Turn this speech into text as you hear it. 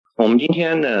我们今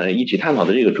天呢一起探讨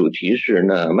的这个主题是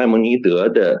呢麦蒙尼德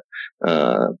的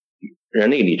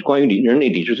关于人类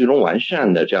理智最终完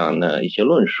善的这样的一些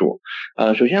论述。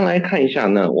首先来看一下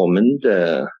呢我们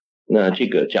的这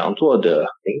个讲座的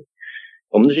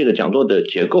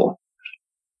结构。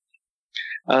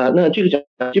那这个讲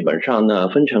基本上呢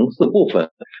分成4部分。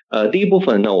第一部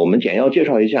分呢我们简要介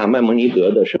绍一下麦蒙尼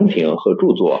德的生平和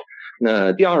著作。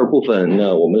那第二部分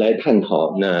呢我们来探讨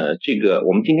我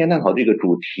们今天探讨这个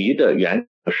主题的原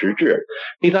实质。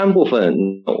第三部分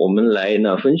我们来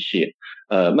分析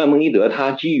麦蒙尼德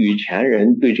他基于前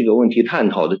人对这个问题探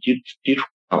讨的基础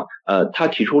上他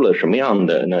提出了什么样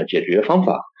的解决方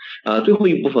法。最后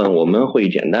一部分我们会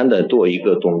简单的做一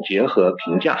个总结和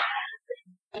评价。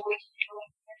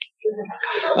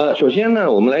首先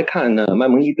呢我们来看麦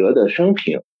蒙尼德的生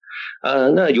平。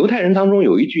那犹太人当中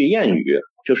有一句谚语，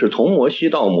就是从摩西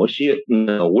到摩西，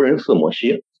无人似摩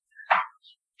西。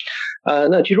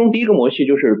那其中第一个摩西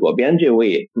就是左边这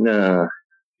位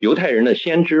犹太人的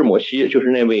先知摩西，就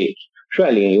是那位率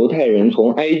领犹太人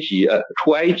从出埃及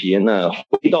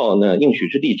回到应许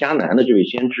之地迦南的这位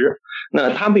先知。那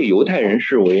他被犹太人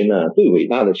视为最伟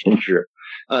大的先知。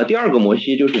第二个摩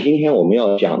西就是今天我们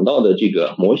要讲到的这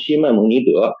个摩西麦蒙尼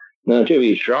德。那这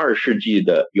位12世纪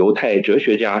的犹太哲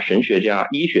学家、神学家、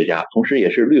医学家，同时也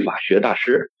是律法学大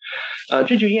师。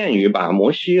这句谚语把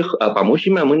摩西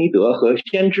麦蒙尼德和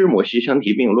先知摩西相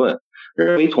提并论，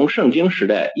认为从圣经时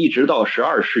代一直到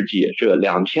12世纪这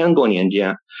2000多年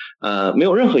间，没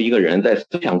有任何一个人在思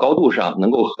想高度上能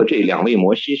够和这2位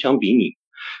摩西相比拟。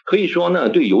可以说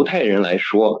对犹太人来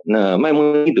说，麦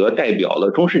蒙尼德代表了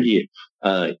中世纪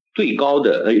最高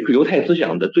的犹太思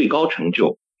想的最高成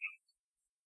就。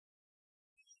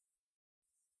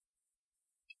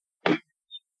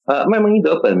麦蒙尼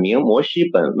德本名摩西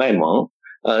本麦蒙。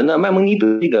那麦蒙尼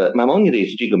德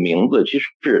Maimonides 这个名字其实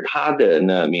是他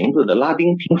的名字的拉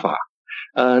丁拼法。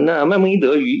那麦蒙尼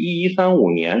德于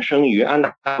1135年生于安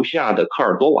达卢西亚的科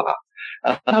尔多瓦。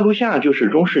安达卢西亚就是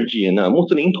中世纪穆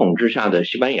斯林统治下的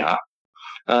西班牙。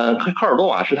科尔多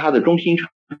瓦是它的中心城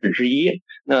市之一。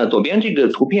那左边这个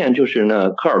图片就是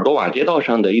科尔多瓦街道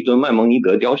上的一尊麦蒙尼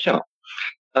德雕像。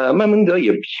麦蒙尼德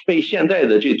也被现在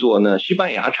的这座西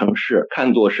班牙城市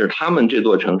看作是他们这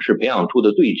座城市培养出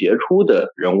的最杰出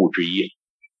的人物之一。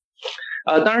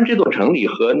当然这座城里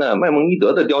和麦蒙尼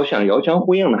德的雕像遥相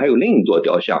呼应的还有另一座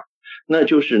雕像，那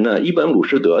就是伊本鲁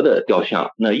士德的雕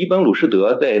像。伊本鲁士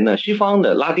德在西方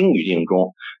的拉丁语境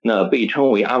中被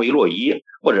称为阿维洛伊，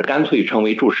或者干脆称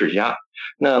为注释家。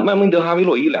麦蒙尼德和阿维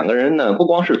洛伊两个人不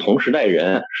光是同时代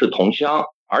人，是同乡，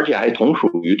而且还同属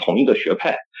于同一个学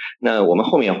派。那我们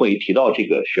后面会提到这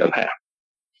个学派。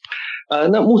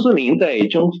那穆斯林在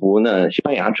征服西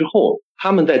班牙之后，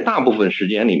他们在大部分时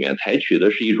间里面采取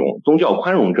的是一种宗教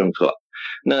宽容政策。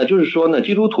那就是说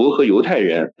基督徒和犹太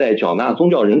人在缴纳宗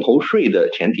教人头税的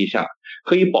前提下，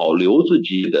可以保留自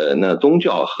己的宗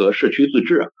教和社区自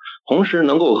治，同时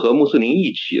能够和穆斯林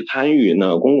一起参与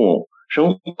公共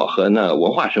生活和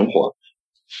文化生活。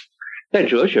在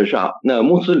哲学上，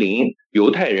穆斯林、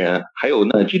犹太人还有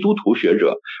基督徒学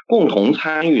者共同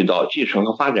参与到继承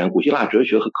和发展古希腊哲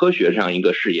学和科学这样一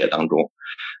个事业当中。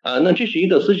那这是一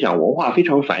个思想文化非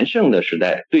常繁盛的时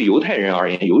代，对犹太人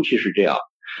而言尤其是这样。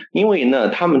因为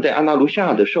他们在安达卢西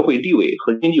亚的社会地位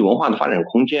和经济文化的发展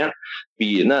空间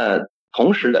比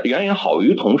同时的远远好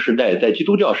于同时代在基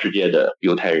督教世界的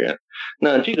犹太人。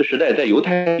那这个时代在犹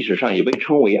太历史上也被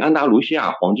称为安达卢西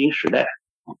亚黄金时代。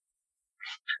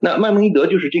那麦蒙尼德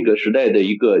就是这个时代的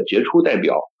一个杰出代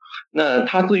表。那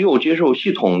他自幼接受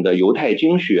系统的犹太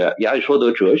经学、亚里士多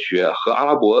德哲学和阿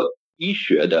拉伯医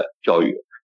学的教育。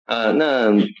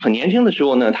那很年轻的时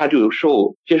候他就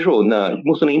接受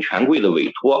穆斯林权贵的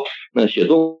委托，写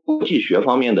作国际学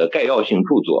方面的概要性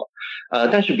著作。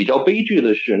但是比较悲剧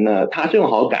的是他正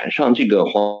好赶上这个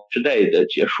黄时代的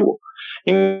结束。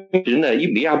因为伊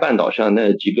比利亚半岛上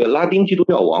几个拉丁基督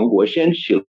教王国掀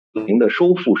起了的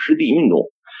收复失地运动。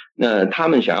那他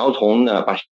们想要从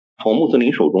穆斯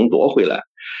林手中夺回来。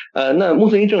那穆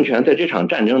斯林政权在这场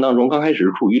战争当中刚开始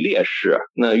处于劣势。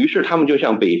于是他们就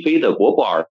向北非的博博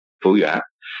尔求援。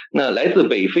来自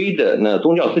北非的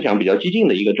宗教思想比较激进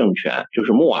的一个政权就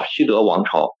是穆瓦希德王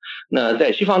朝。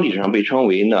在西方历史上被称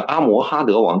为阿摩哈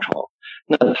德王朝。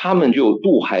他们就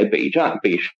渡海北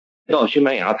到西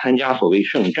班牙参加所谓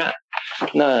圣战。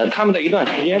他们在一段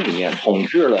时间里面统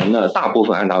治了大部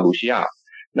分安达卢西亚。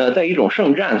在一种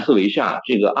圣战思维下，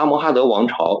这个阿摩哈德王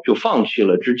朝就放弃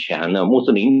了之前穆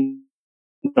斯林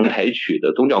采取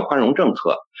的宗教宽容政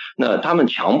策。他们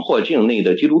强迫境内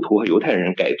的基督徒和犹太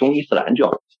人改宗伊斯兰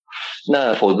教。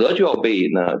那否则就要被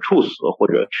处死或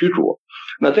者驱逐。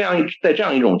那在这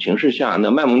样一种情势下，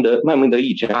那麦蒙德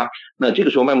一家，那这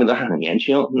个时候麦蒙德还很年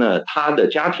轻，那他的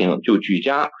家庭就举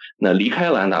家那离开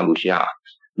了安达卢西亚，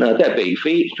那在北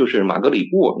非就是马格里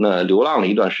布那流浪了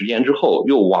一段时间之后，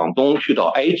又往东去到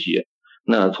埃及，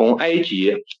那从埃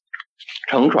及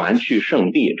乘船去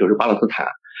圣地就是巴勒斯坦。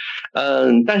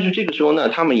但是这个时候呢，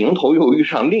他们迎头又遇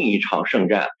上另一场圣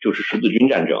战，就是十字军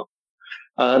战争。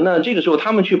那这个时候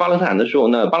他们去巴勒斯坦的时候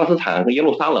呢，巴勒斯坦和耶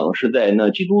路撒冷是在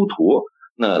基督徒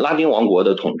拉丁王国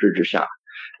的统治之下。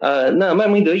那麦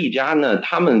蒙德一家呢，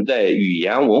他们在语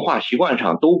言文化习惯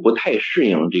上都不太适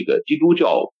应这个基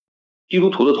督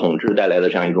徒的统治带来的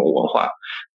这样一种文化。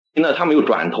那他们又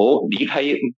转头离开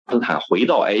巴勒斯坦回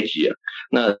到埃及，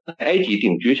那埃及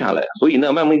定居下来，所以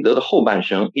呢麦蒙德的后半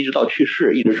生一直到去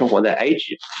世一直生活在埃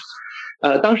及。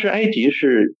当时埃及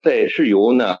是由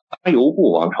阿尤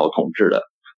布王朝统治的，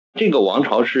这个王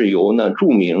朝是由著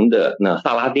名的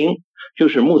萨拉丁，就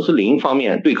是穆斯林方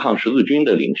面对抗十字军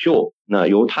的领袖，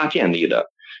由他建立的。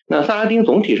那萨拉丁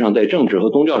总体上在政治和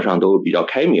宗教上都比较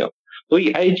开明，所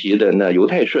以埃及的犹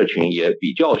太社群也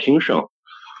比较兴盛。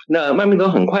那麦蒙德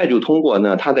很快就通过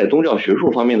他在宗教学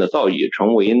术方面的造诣，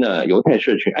成为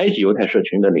埃及犹太社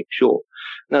群的领袖。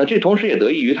那这同时也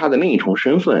得益于他的另一重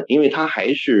身份，因为他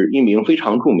还是一名非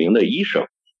常著名的医生。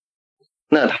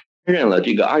那他担任了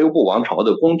这个阿尤布王朝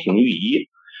的宫廷御医，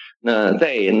那在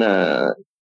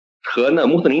和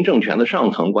穆斯林政权的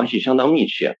上层关系相当密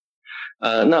切。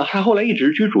那他后来一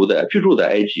直居住在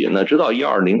埃及，直到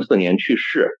1204年去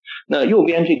世。那右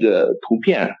边这个图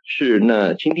片是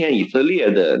今天以色列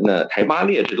的台巴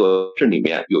列这座市里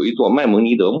面有一座麦蒙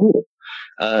尼德墓。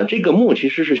这个墓其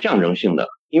实是象征性的，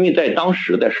因为在当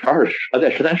时在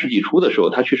13世纪初的时候，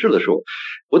他去世的时候，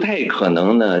不太可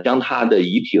能将他的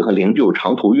遗体和灵柩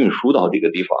长途运输到这个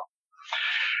地方。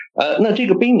那这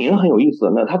个碑铭很有意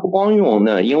思，他不光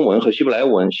用英文和希伯来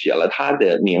文写了他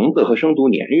的名字和生卒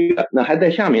年月，那还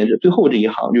在下面最后这一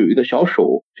行就有一个小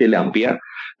手，这两边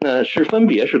分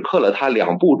别是刻了他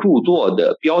2部著作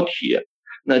的标题，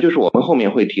那就是我们后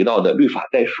面会提到的《律法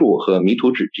代述》和《迷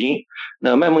途纸经》。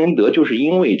那麦蒙尼德就是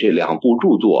因为这2部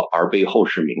著作而被后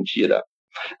世铭记的。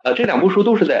这2部书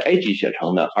都是在埃及写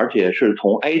成的，而且是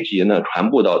从埃及传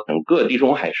播到整个地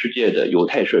中海世界的犹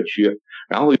太社区，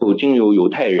然后又经由犹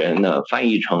太人翻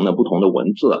译成不同的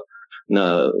文字，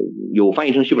那有翻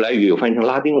译成希伯来语，有翻译成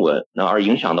拉丁文，而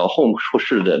影响到后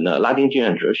世的拉丁经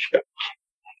验哲学。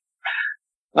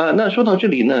那说到这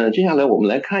里接下来我们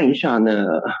来看一下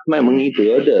麦蒙尼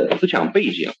德的思想背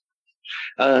景。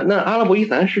那阿拉伯伊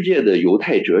斯兰世界的犹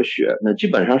太哲学，基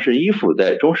本上是依附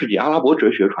在中世纪阿拉伯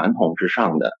哲学传统之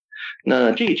上的。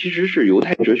那这其实是犹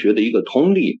太哲学的一个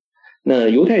通例。那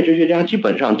犹太哲学家基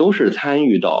本上都是参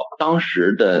与到当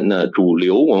时的主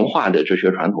流文化的哲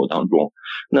学传统当中。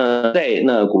那在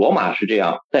古罗马是这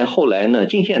样，在后来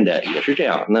近现代也是这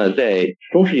样。那在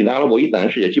中世纪的阿拉伯伊斯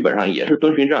兰世界基本上也是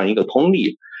遵循这样一个通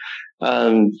例。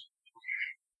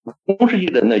中世纪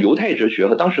的犹太哲学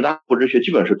和当时的阿拉伯哲学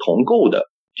基本是同构的，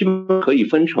基本可以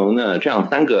分成这样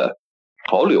3个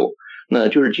潮流，那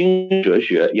就是经验哲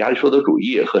学、亚里士多德主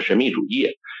义和神秘主义。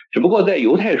只不过在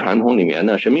犹太传统里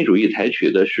面神秘主义采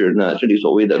取的是这里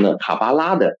所谓的卡巴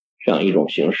拉的这样一种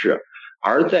形式，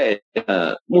而在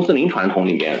穆斯林传统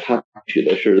里面，它取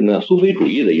的是苏菲主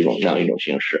义的这样一种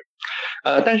形式。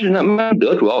但是麦蒙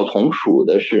德主要从属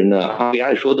的是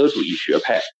亚里士多德主义学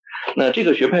派。那这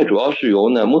个学派主要是由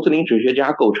穆斯林哲学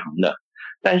家构成的，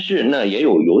但是也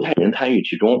有犹太人参与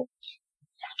其中。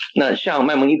那像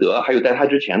麦蒙尼德，还有在他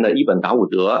之前的伊本达伍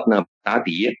德、达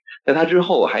迪，在他之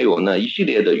后还有一系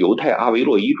列的犹太阿维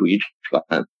洛伊主义者。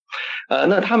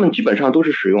那他们基本上都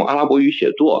是使用阿拉伯语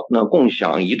写作，共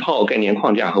享一套概念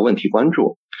框架和问题关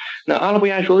注。那阿拉伯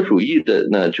亚里士多德主义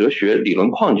的哲学理论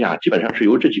框架基本上是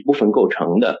由这几部分构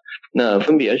成的，那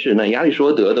分别是亚里士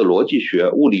多德的逻辑学、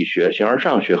物理学、形而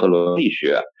上学和伦理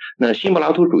学，那新柏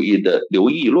拉图主义的流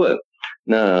议论，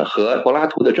那和柏拉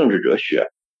图的政治哲学。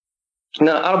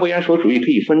那阿拉伯亚里士多德主义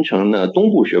可以分成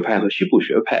东部学派和西部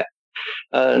学派。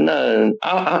那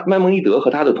麦蒙尼德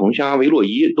和他的同乡阿维洛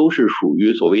伊都是属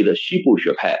于所谓的西部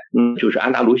学派，就是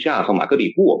安达卢西亚和马格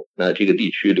里布这个地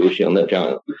区流行的这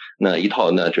样一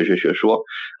套哲学学说。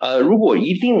如果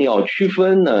一定要区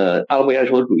分阿拉伯亚里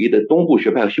士多德主义的东部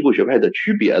学派和西部学派的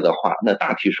区别的话，那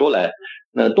大体说来，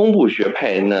那东部学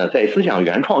派在思想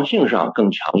原创性上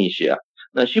更强一些，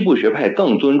那西部学派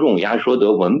更尊重亚里士多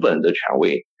德文本的权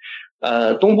威。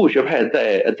东部学派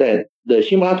在的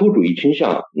新柏拉图主义倾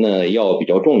向要比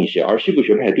较重一些，而西部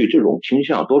学派对这种倾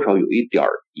向多少有一点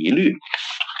疑虑。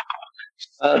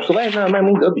此外呢，麦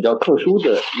蒙尼德比较特殊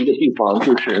的一个地方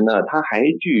就是呢，它还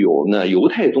具有呢犹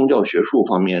太宗教学术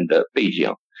方面的背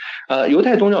景。犹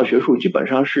太宗教学术基本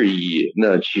上是以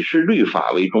那启示律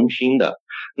法为中心的。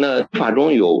那法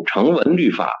中有成文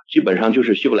律法，基本上就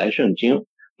是希伯来圣经，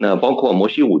那包括摩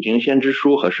西五经、先知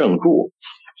书和圣著。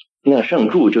那圣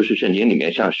著就是圣经里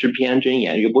面像诗篇、箴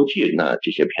言、约伯记那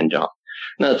这些篇章。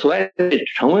那此外，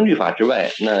成文律法之外，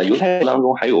那犹太当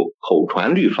中还有口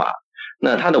传律法。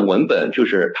那它的文本就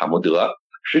是塔木德，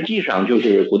实际上就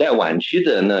是古代晚期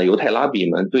的那犹太拉比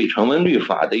们对成文律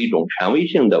法的一种权威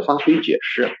性的发挥解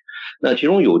释。那其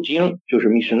中有经就是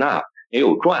密什那，也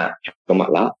有传就是马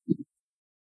拉。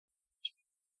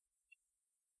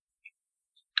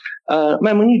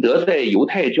麦蒙尼德在犹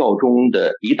太教中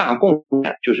的一大贡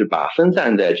献，就是把分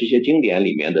散在这些经典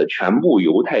里面的全部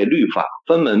犹太律法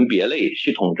分门别类、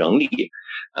系统整理，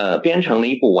编成了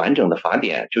一部完整的法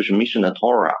典，就是 Mishnah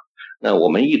Torah。那我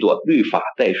们译作律法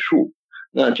代述。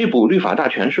那这部律法大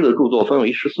全释的著作分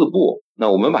为14部。那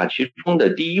我们把其中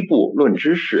的第一部论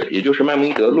知识，也就是麦蒙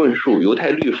尼德论述犹太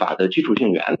律法的基础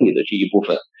性原理的这一部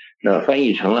分，那翻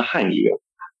译成了汉语。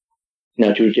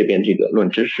那就是这边这个论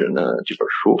知识呢这本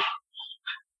书。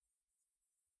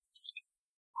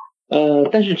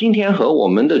但是今天和我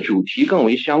们的主题更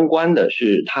为相关的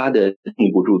是他的另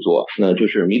一部著作，那就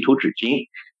是《迷途纸经》。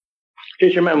这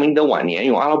是麦蒙尼德晚年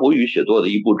用阿拉伯语写作的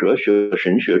一部哲学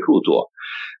神学著作，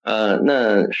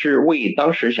那是为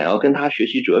当时想要跟他学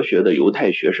习哲学的犹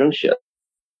太学生写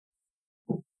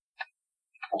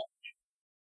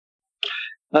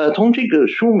的。从这个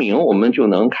书名我们就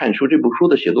能看出，这部书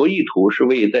的写作意图是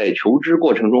为在求知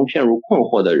过程中陷入困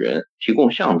惑的人提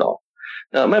供向导。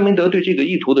麦蒙尼德对这个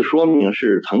意图的说明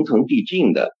是层层递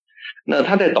进的。那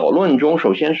他在导论中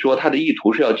首先说，他的意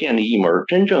图是要建立一门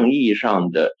真正意义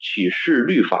上的启示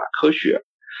律法科学。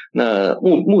那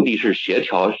目的是协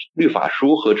调律法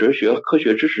书和哲学科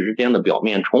学知识之间的表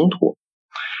面冲突。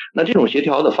那这种协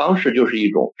调的方式就是一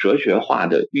种哲学化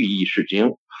的寓意释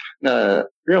经。那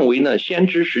认为呢，先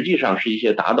知实际上是一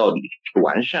些达到理智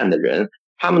完善的人，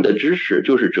他们的知识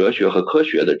就是哲学和科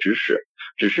学的知识，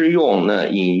只是用那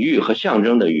隐喻和象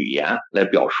征的语言来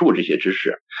表述这些知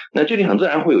识。那这里很自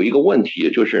然会有一个问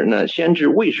题，就是那先知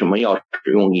为什么要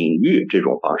使用隐喻这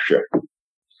种方式？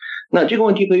那这个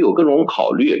问题可以有各种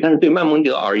考虑，但是对麦蒙尼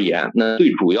德而言，那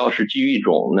最主要是基于一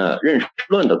种呢认识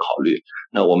论的考虑。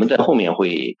那我们在后面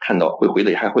会看到，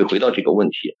还会回到这个问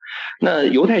题。那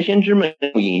犹太先知们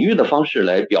用隐喻的方式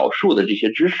来表述的这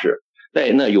些知识，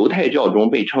在那犹太教中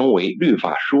被称为律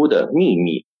法书的秘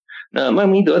密。那麦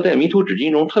蒙尼德在《迷途纸经》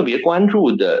中特别关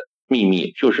注的秘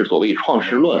密，就是所谓创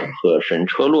世论和神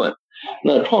车论。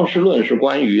那创世论是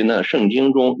关于呢圣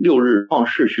经中6日创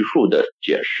世叙述的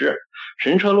解释，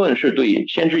神车论是对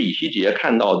先知以西结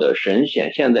看到的神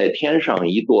显现在天上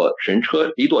一座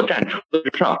战车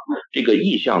之上这个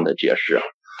意象的解释。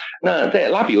那在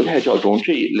拉比犹太教中，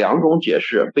这两种解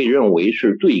释被认为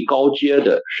是最高阶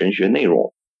的神学内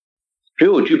容，只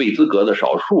有具备资格的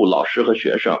少数老师和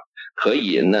学生可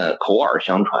以呢口耳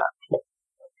相传。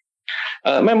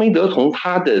麦蒙尼德从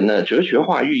他的呢哲学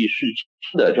化寓意释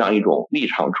经的这样一种立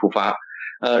场出发，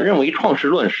认为创世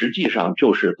论实际上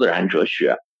就是自然哲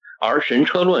学，而神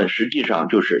车论实际上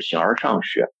就是形而上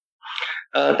学。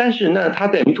但是呢，他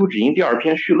在《迷途纸经》第2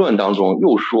篇序论当中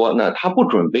又说，那他不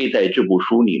准备在这部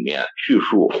书里面叙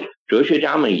述哲学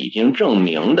家们已经证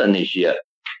明的那些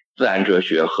自然哲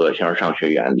学和形而上学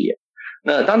原理。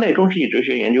那当代中世纪哲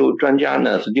学研究专家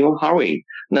呢 Stephen Harvey，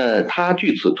 那他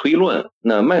据此推论，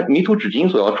那迷途纸经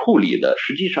所要处理的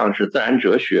实际上是自然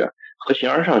哲学和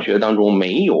形而上学当中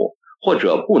没有或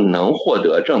者不能获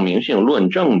得证明性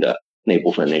论证的那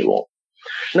部分内容。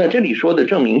那这里说的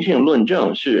证明性论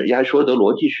证是亚里士多德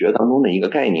逻辑学当中的一个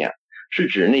概念，是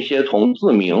指那些从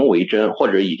自明为真或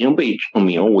者已经被证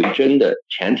明为真的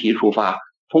前提出发，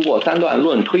通过三段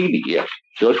论推理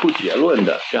得出结论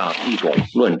的这样一种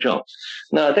论证。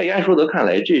那在亚里士多德看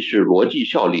来，这是逻辑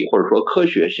效力或者说科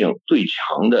学性最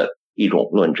强的一种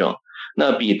论证。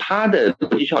那比他的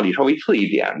逻辑效力稍微次一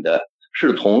点的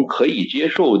是从可以接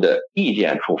受的意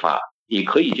见出发，以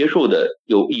可以接受的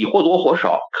以或多或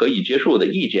少可以接受的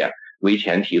意见为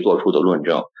前提做出的论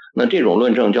证。那这种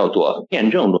论证叫做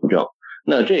辩证论证。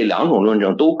那这两种论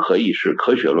证都可以是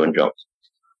科学论证。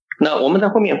那我们在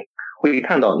后面会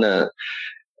看到，那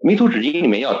迷途纸经里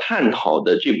面要探讨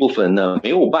的这部分呢，没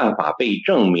有办法被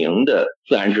证明的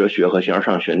自然哲学和形而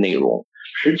上学内容，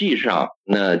实际上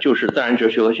呢就是自然哲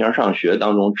学和形而上学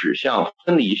当中指向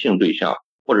分离性对象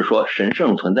或者说神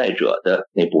圣存在者的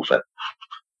那部分。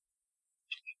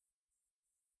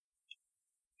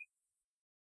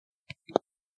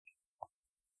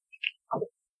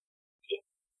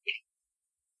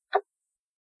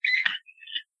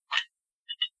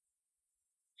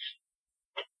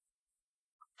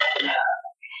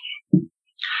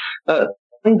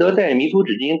恩德在《迷途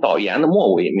纸巾》导言的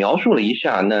末尾描述了一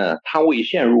下呢，他为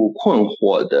陷入困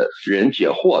惑的人解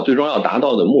惑，最终要达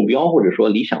到的目标或者说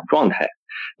理想状态。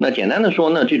那简单的说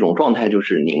呢，这种状态就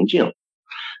是宁静。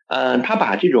他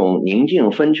把这种宁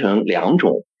静分成两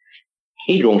种，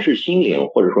一种是心灵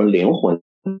或者说灵魂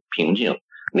平静，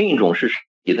另一种是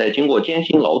你在经过艰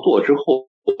辛劳作之后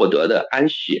获得的安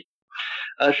息。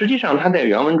实际上他在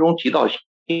原文中提到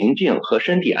宁静和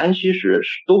身体安息时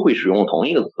都会使用同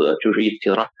一个词，就是一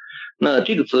词。那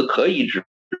这个词可以指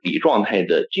理状态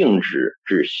的静止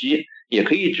止息，也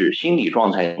可以指心理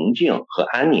状态宁静和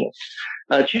安宁。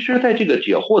其实在这个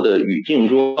解惑的语境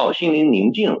中，到心灵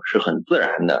宁静是很自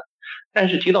然的，但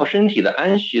是提到身体的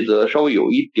安息则稍微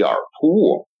有一点突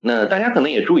兀。那大家可能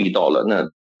也注意到了，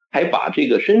那还把这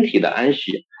个身体的安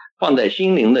息放在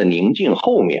心灵的宁静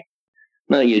后面。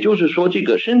那也就是说，这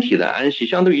个身体的安息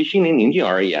相对于心灵宁静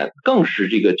而言，更是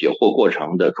这个解惑过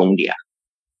程的终点。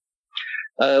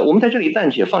我们在这里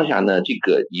暂且放下呢这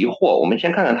个疑惑，我们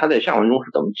先看看他在下文中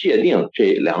是怎么界定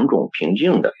这两种平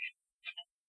静的。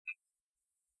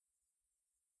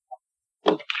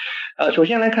首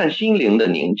先来看心灵的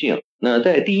宁静。那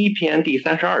在第1篇第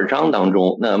32章当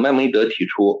中，那麦蒙尼德提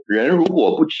出，人如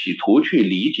果不企图去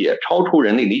理解超出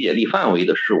人类理解力范围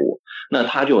的事物，那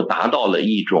他就达到了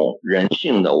一种人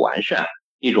性的完善，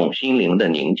一种心灵的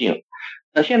宁静。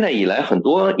那现在以来，很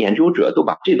多研究者都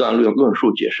把这段论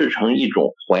述解释成一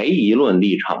种怀疑论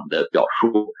立场的表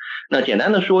述。那简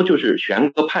单的说，就是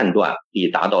悬搁判断以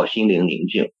达到心灵宁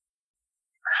静。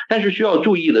但是需要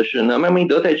注意的是呢，麦蒙尼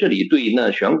德在这里对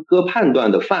那悬搁判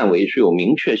断的范围是有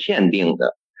明确限定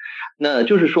的，那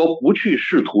就是说不去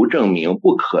试图证明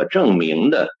不可证明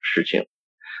的事情。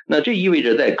那这意味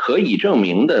着在可以证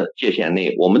明的界限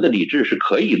内，我们的理智是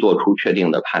可以做出确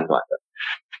定的判断的。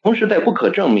同时在不可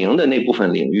证明的那部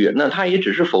分领域，那它也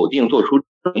只是否定做出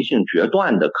证明性决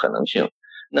断的可能性，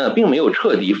那并没有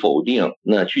彻底否定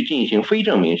那去进行非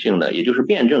证明性的，也就是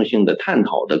辩证性的探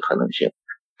讨的可能性。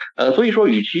所以说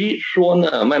与其说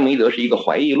呢麦蒙尼德是一个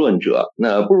怀疑论者，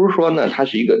那不如说呢他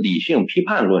是一个理性批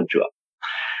判论者。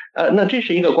那这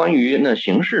是一个关于那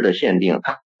形式的限定。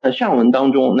他下文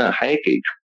当中呢还给出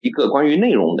一个关于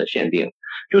内容的限定，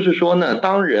就是说呢，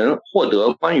当人获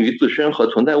得关于自身和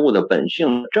存在物的本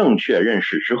性正确认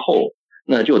识之后，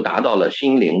那就达到了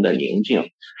心灵的宁静。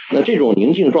那这种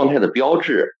宁静状态的标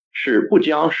志是不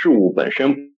将事物本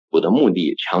身的目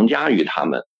的强加于他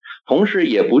们，同时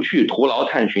也不去徒劳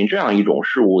探寻这样一种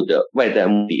事物的外在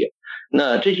目的。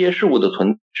那这些事物的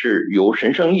存在是由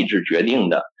神圣意志决定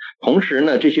的，同时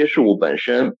呢，这些事物本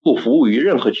身不服务于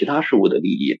任何其他事物的利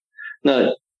益。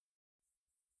那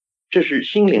这是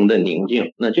心灵的宁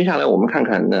静。那接下来我们看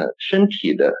看那身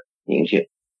体的宁静。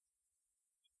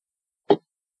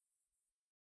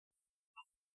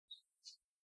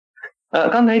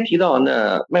刚才提到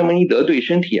呢，麦蒙尼德对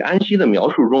身体安息的描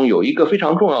述中有一个非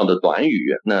常重要的短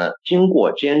语，那经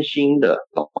过艰辛的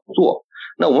劳作。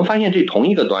那我们发现这同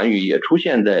一个短语也出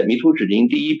现在《迷途指经》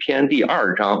第1篇第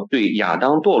2章对亚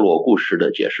当堕落故事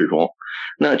的解释中。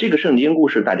那这个圣经故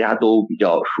事大家都比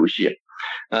较熟悉，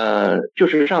就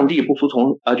是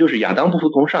就是亚当不服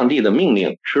从上帝的命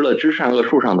令，吃了知善恶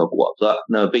树上的果子，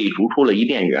那被逐出了伊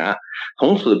甸园，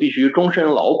从此必须终身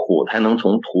劳苦才能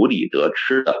从土里得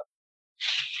吃的。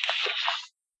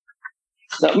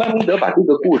那麦蒙尼德把这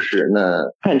个故事呢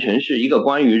看成是一个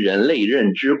关于人类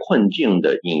认知困境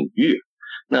的隐喻。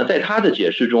那在他的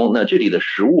解释中，那这里的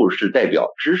食物是代表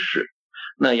知识。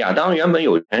那亚当原本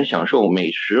有权享受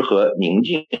美食和宁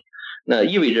静，那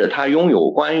意味着他拥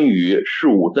有关于事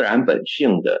物自然本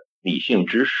性的理性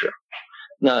知识，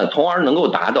那从而能够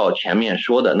达到前面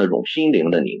说的那种心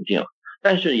灵的宁静。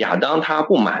但是亚当他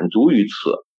不满足于此，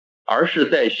而是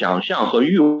在想象和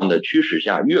欲望的驱使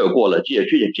下越过了界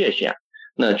限，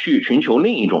那去寻求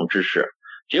另一种知识，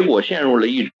结果陷入了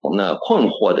一种呢困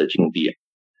惑的境地。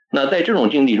那在这种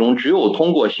境地中，只有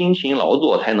通过辛勤劳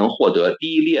作才能获得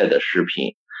低劣的食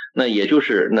品，那也就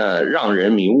是那让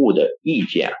人迷雾的意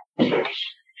见。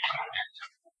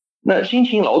那辛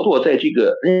勤劳作在这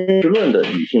个认知论的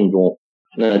语境中，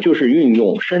那就是运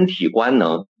用身体官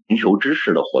能寻求知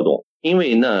识的活动。因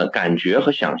为呢感觉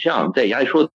和想象在亚里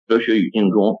士多德哲学语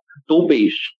境中都被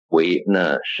视为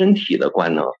那身体的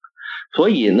官能，所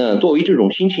以呢作为这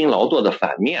种辛勤劳作的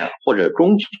反面或者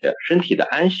终结，身体的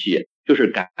安息就是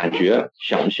感觉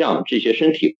想象这些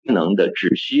身体官能的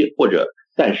止息或者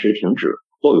暂时停止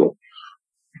作用。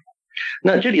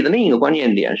那这里的另一个关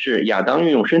键点是亚当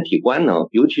运用身体官能，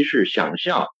尤其是想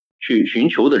象去寻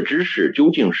求的知识究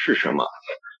竟是什么。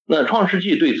那创世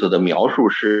纪对此的描述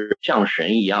是像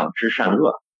神一样知善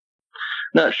恶。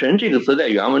那神这个词在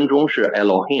原文中是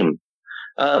Elohim，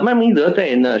麦蒙尼德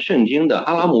在圣经的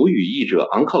阿拉姆语译者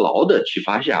昂克劳的启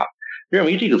发下，认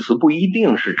为这个词不一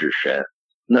定是指神。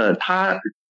那他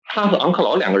和昂克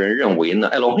劳两个人认为呢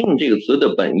Elohim 这个词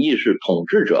的本意是统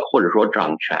治者或者说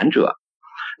掌权者，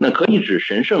那可以指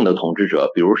神圣的统治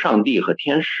者，比如上帝和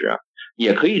天使，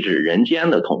也可以指人间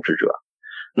的统治者。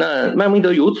那麦蒙尼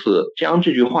德由此将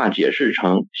这句话解释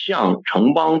成像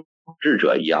城邦统治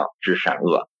者一样知善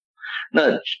恶。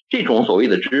那这种所谓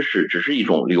的知识只是一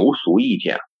种流俗意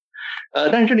见。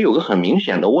但是这里有个很明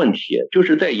显的问题，就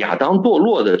是在亚当堕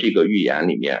落的这个预言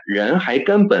里面，人还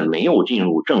根本没有进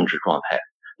入政治状态，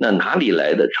那哪里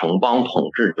来的城邦统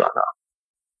治者呢？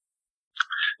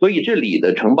所以这里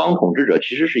的城邦统治者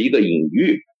其实是一个隐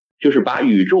喻，就是把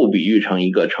宇宙比喻成一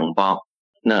个城邦，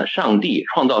那上帝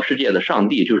创造世界的上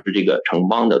帝就是这个城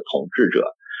邦的统治者。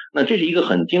那这是一个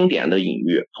很经典的隐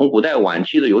喻，从古代晚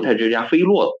期的犹太哲学家菲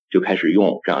洛就开始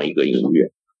用这样一个隐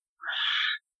喻。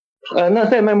那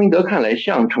在麦蒙尼德看来，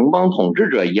像城邦统治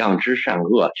者一样知善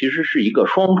恶，其实是一个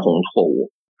双重错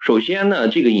误。首先呢，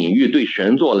这个隐喻对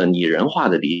神做了拟人化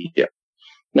的理解。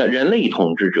那人类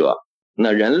统治者，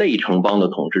那人类城邦的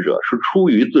统治者是出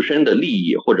于自身的利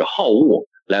益或者好恶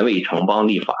来为城邦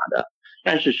立法的，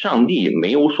但是上帝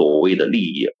没有所谓的利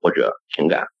益或者情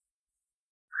感。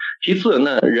其次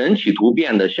呢，人企图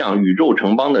变得像宇宙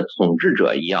城邦的统治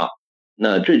者一样，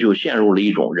那这就陷入了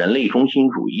一种人类中心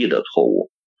主义的错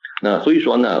误。那所以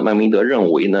说呢，麦蒙尼德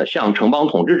认为呢，像城邦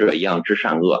统治者一样知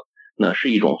善恶，那是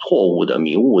一种错误的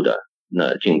迷雾的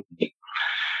境地。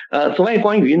此外，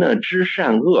关于呢知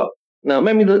善恶，那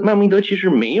麦蒙尼德其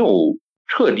实没有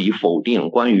彻底否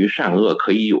定关于善恶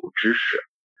可以有知识。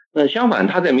那相反，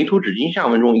他在迷途指经下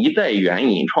文中一再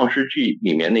援引创世纪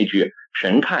里面那句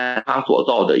神看他所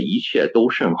造的一切都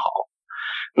甚好。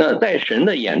那在神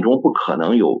的眼中不可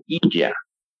能有意见，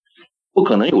不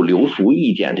可能有流俗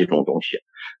意见这种东西。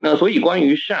那所以关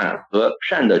于善和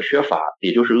善的缺乏，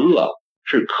也就是恶，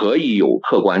是可以有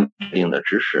客观定的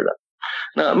知识的。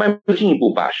那麦蒙尼德进一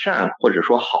步把善或者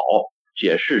说好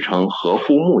解释成合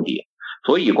乎目的，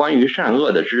所以关于善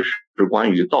恶的知识是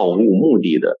关于造物目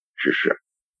的的知识。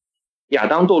亚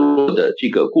当堕落的这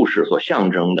个故事所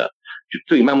象征的，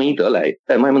对麦蒙尼德来，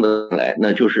在麦蒙尼德来，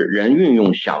那就是人运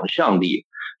用想象力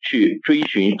去追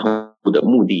寻的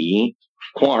目的因，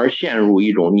从而陷入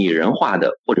一种拟人化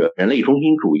的或者人类中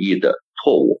心主义的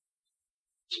错误。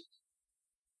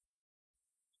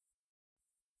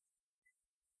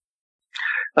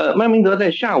麦蒙尼德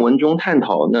在下文中探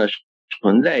讨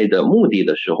存在的目的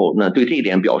的时候，那对这一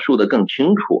点表述的更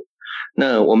清楚。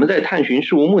那我们在探寻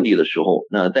事物目的的时候，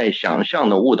那在想象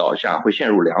的误导下会陷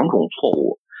入两种错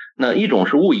误。那一种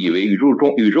是误以为宇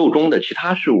宙中的其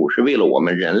他事物是为了我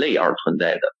们人类而存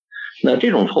在的，那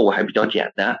这种错误还比较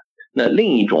简单。那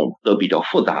另一种则比较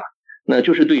复杂，那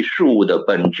就是对事物的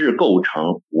本质构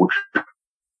成无知，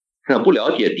那不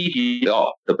了解低级质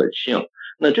料的本性。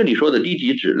那这里说的低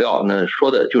级质料呢，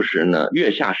说的就是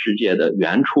月下世界的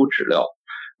原初质料。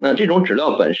那这种质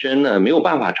料本身呢，没有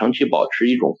办法长期保持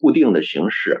一种固定的形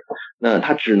式，那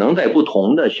它只能在不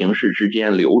同的形式之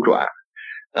间流转。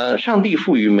上帝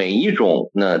赋予每一种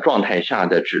状态下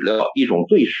的质料一种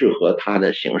最适合它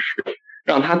的形式，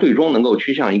让它最终能够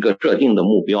趋向一个设定的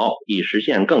目标，以实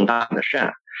现更大的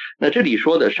善。那这里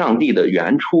说的上帝的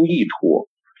原初意图，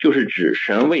就是指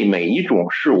神为每一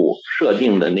种事物设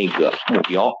定的那个目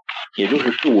标，也就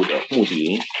是事物的目的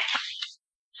因。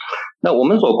那我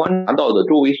们所观察到的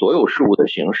周围所有事物的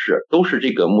形式，都是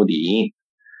这个目的因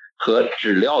和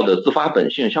质料的自发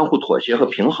本性相互妥协和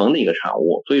平衡的一个产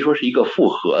物，所以说是一个复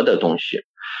合的东西。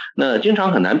那经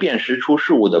常很难辨识出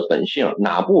事物的本性，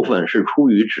哪部分是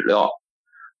出于质料，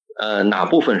哪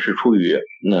部分是出于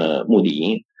目的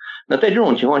因。那在这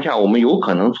种情况下，我们有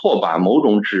可能错把某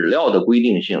种质料的规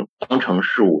定性当成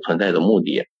事物存在的目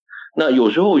的。那有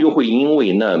时候又会因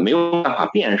为没有办法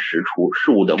辨识出事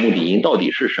物的目的因到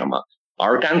底是什么，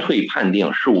而干脆判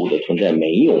定事物的存在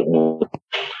没有目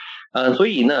的。所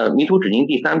以迷途指经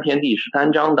第3篇第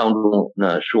13章当中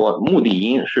说目的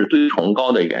因是最崇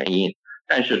高的原因，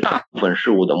但是大部分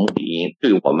事物的目的因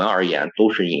对我们而言都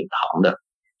是隐藏的。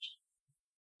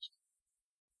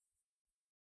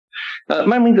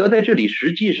麦蒙尼德在这里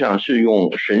实际上是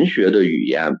用神学的语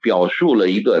言表述了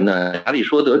一个亚里士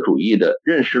多德主义的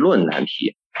认识论难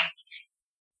题。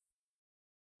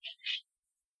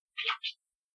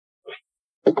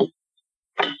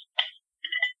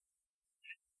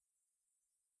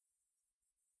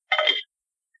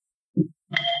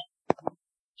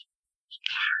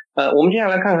我们接下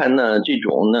来看看这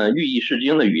种寓意释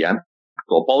经的语言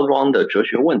所包装的哲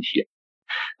学问题。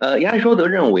亚里士多德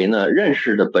认为认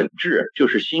识的本质就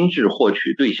是心智获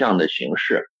取对象的形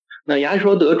式。那亚里士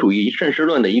多德主义慎实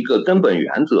论的一个根本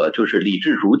原则就是理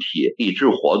智主体、理智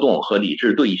活动和理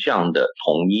智对象的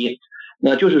统一。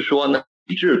那就是说呢，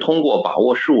理智通过把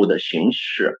握事物的形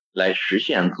式来实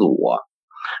现自我，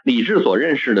理智所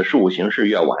认识的事物形式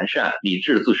越完善，理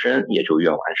智自身也就越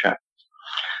完善。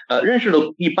认识的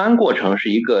一般过程是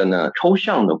一个呢抽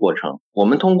象的过程，我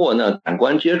们通过呢感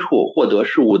官接触获得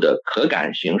事物的可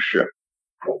感形式。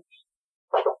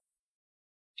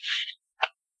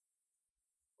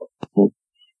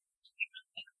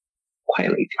快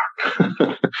了一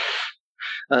点。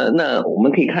那我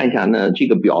们可以看一下呢这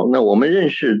个表，那我们认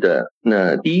识的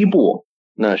那第一步，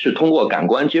那是通过感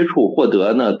官接触获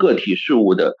得呢个体事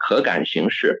物的可感形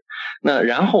式，那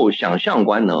然后想象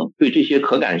官能对这些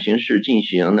可感形式进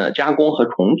行呢加工和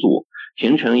重组，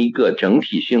形成一个整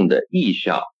体性的意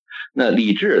象。那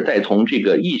理智再从这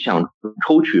个意象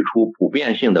抽取出普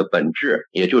遍性的本质，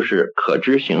也就是可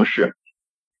知形式。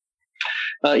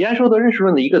亚里士多德认识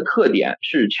论的一个特点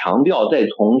是强调在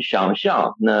从想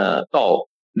象那到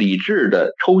理智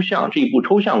的抽象这一步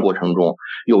抽象过程中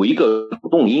有一个主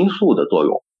动因素的作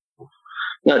用。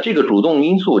那这个主动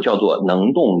因素叫做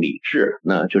能动理智，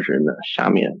那就是呢下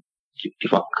面这个地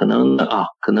方可能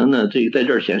呢这个在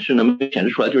这儿显示呢没有显示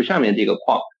出来，就是下面这个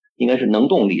框应该是能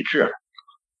动理智。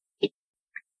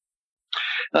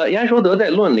亚里士多德在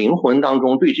论灵魂当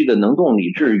中对这个能动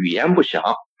理智语焉不详，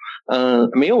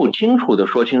没有清楚的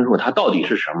说清楚它到底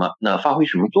是什么，那发挥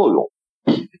什么作用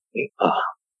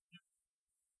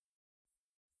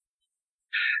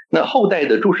那后代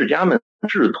的注释家们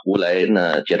试图来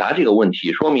呢解答这个问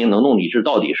题，说明能动理智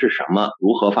到底是什么，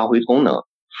如何发挥功能。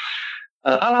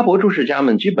阿拉伯注释家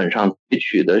们基本上采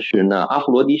取的是呢阿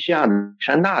弗罗狄西亚的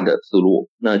山大的思路，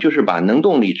那就是把能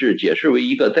动理智解释为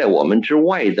一个在我们之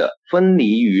外的分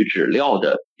离于质料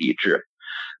的理智。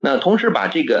那同时把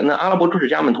这个，那阿拉伯注释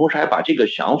家们同时还把这个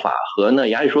想法和呢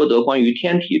亚里士多德关于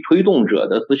天体推动者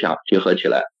的思想结合起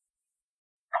来。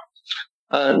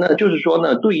那就是说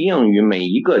呢，对应于每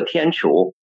一个天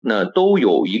球，那都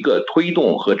有一个推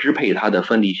动和支配它的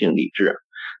分离性理智。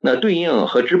那对应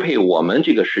和支配我们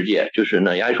这个世界，就是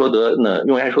呢亚里士多德呢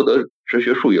用亚里士多德哲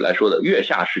学术语来说的月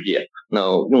下世界。那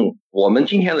用我们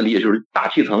今天的理解就是大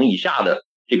气层以下的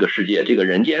这个世界，这个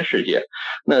人间世界。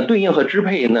那对应和支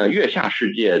配呢月下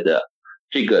世界的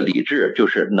这个理智就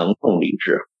是能动理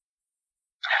智。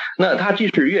那它既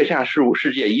是月下事物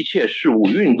世界一切事物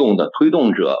运动的推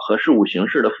动者和事物形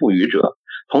式的赋予者，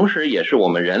同时也是我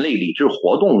们人类理智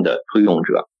活动的推动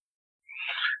者。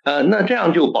那这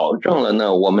样就保证了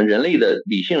呢我们人类的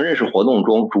理性认识活动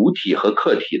中主体和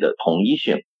客体的统一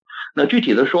性。那具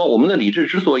体的说，我们的理智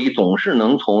之所以总是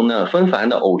能从呢纷繁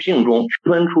的偶性中区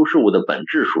分出事物的本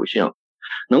质属性，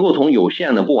能够从有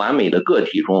限的不完美的个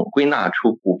体中归纳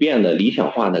出普遍的理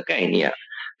想化的概念，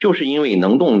就是因为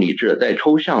能动理智在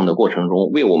抽象的过程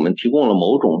中为我们提供了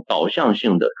某种导向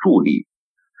性的助力。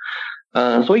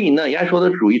所以呢亚里士多德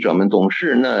主义者们总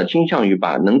是呢倾向于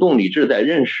把能动理智在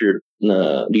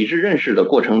理智认识的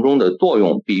过程中的作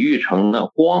用比喻成呢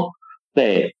光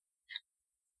在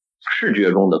视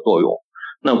觉中的作用。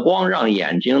那光让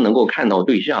眼睛能够看到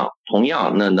对象，同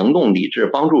样那能动理智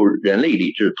帮助人类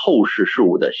理智透视事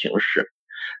物的形式。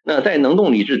那在能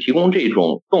动理智提供这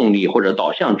种动力或者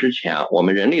导向之前，我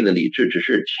们人类的理智只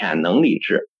是潜能理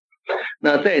智。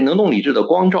那在能动理智的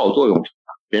光照作用，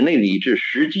人类理智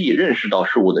实际认识到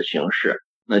事物的形式，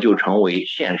那就成为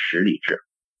现实理智。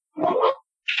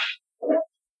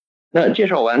那介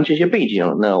绍完这些背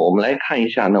景，那我们来看一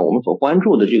下呢我们所关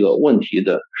注的这个问题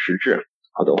的实质。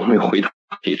好的，我们又回到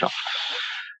这一章。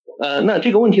那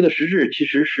这个问题的实质其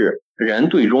实是人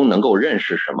最终能够认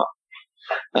识什么。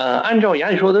按照亚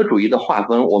里士多德主义的划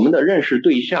分，我们的认识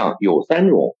对象有三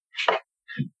种。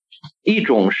一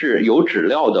种是有质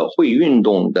料的会运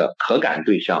动的可感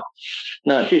对象，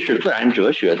那这是自然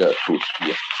哲学的主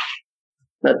题。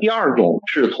那第二种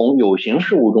是从有形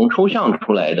事物中抽象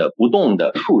出来的不动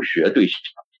的数学对象，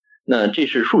那这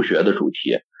是数学的主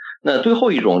题。那最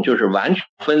后一种就是完全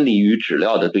分离于质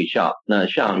料的对象，那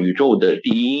像宇宙的第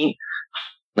一因，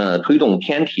那推动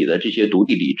天体的这些独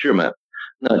立理智们，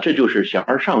那这就是形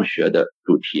而上学的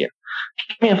主题。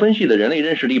全面分析的人类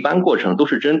认识的一般过程都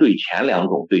是针对前两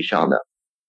种对象的。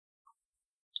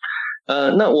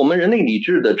那我们人类理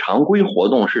智的常规活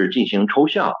动是进行抽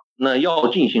象，那要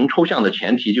进行抽象的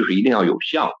前提就是一定要有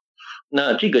像。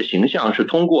那这个形象是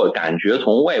通过感觉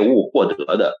从外物获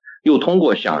得的，又通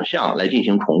过想象来进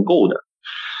行重构的。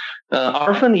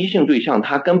而分离性对象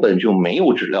它根本就没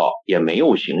有质料，也没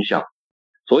有形象，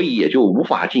所以也就无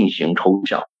法进行抽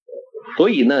象。所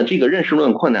以呢，这个认识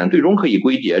论困难最终可以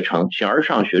归结成形而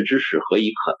上学知识何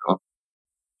以可能。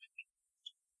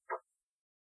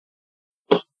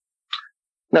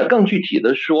那更具体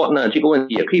的说，那这个问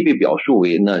题也可以被表述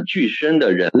为呢具身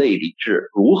的人类理智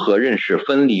如何认识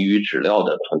分离于质料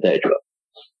的存在者。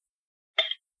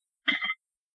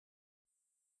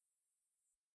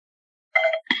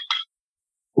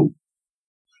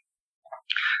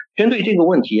针对这个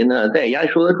问题呢，在亚里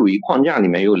士多德主义框架里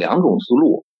面有2种思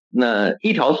路。那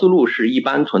一条思路是一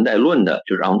般存在论的，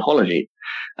就是 ontology，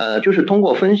就是通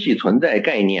过分析存在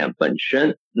概念本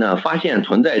身，那发现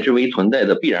存在之为存在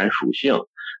的必然属性。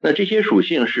那这些属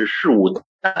性是事物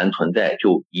但然存在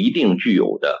就一定具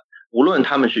有的，无论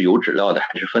它们是有质料的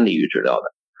还是分离于质料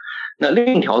的。那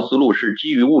另一条思路是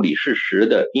基于物理事实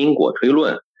的因果推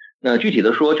论，那具体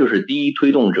的说就是第一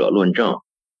推动者论证。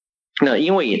那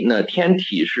因为呢天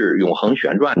体是永恒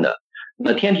旋转的，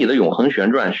那天体的永恒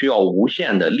旋转需要无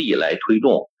限的力来推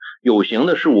动，有形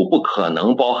的事物不可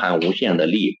能包含无限的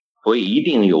力，所以一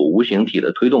定有无形体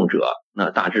的推动者。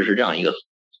那大致是这样一个，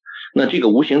那这个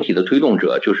无形体的推动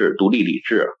者就是独立理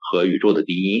智和宇宙的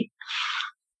第一。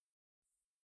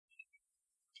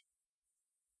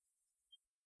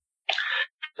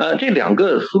这2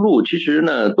个思路其实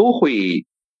呢都会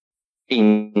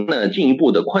引呢进一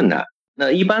步的困难。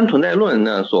那一般存在论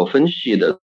呢所分析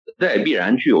的在必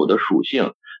然具有的属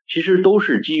性，其实都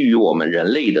是基于我们人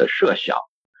类的设想，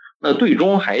那最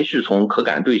终还是从可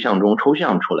感对象中抽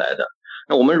象出来的。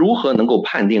那我们如何能够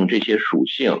判定这些属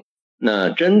性那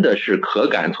真的是可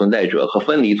感存在者和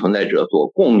分离存在者所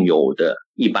共有的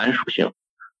一般属性？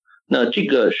那这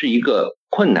个是一个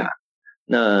困难。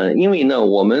那因为呢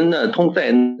我们呢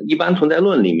在一般存在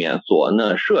论里面所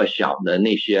呢设想的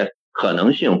那些可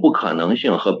能性、不可能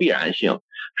性和必然性，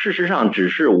事实上只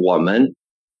是我们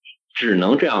只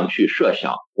能这样去设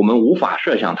想，我们无法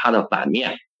设想它的反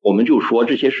面，我们就说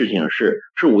这些事情是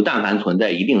事物但凡存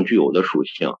在一定具有的属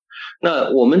性。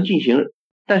那我们进行，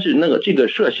但是这个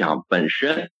设想本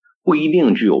身不一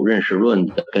定具有认识论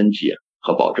的根基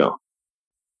和保证。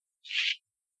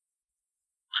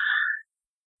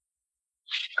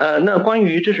那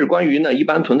这是关于呢一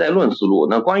般存在论思路。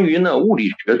那关于呢物理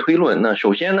学推论，那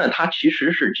首先呢它其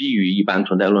实是基于一般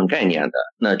存在论概念的。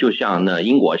那就像呢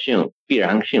因果性、必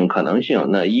然性、可能性、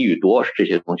那一与多这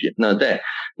些东西，那在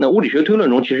物理学推论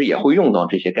中其实也会用到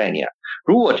这些概念。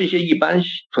如果这些一般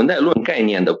存在论概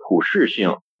念的普适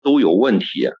性都有问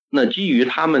题，那基于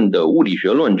他们的物理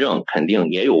学论证肯定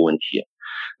也有问题。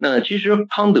那其实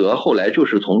康德后来就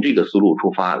是从这个思路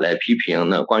出发来批评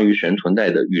呢关于神存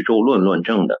在的宇宙论论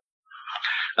证的。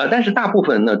但是大部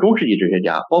分呢中世纪哲学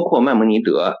家，包括麦蒙尼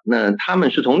德，那他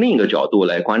们是从另一个角度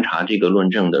来观察这个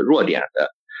论证的弱点的。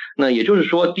那也就是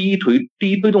说，第一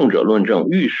推动者论证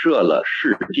预设了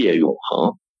世界永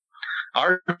恒，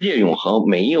而世界永恒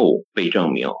没有被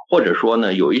证明，或者说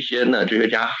呢有一些呢哲学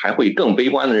家还会更悲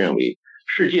观的认为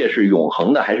世界是永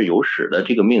恒的还是有始的，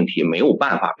这个命题没有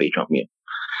办法被证明。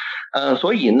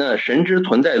所以呢神之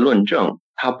存在论证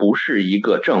它不是一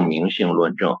个证明性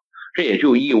论证，这也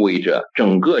就意味着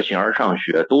整个形而上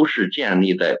学都是建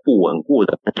立在不稳固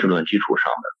的认识论基础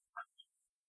上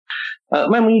的。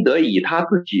麦蒙尼德以他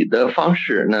自己的方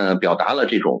式呢表达了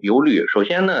这种忧虑。首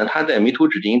先呢他在迷途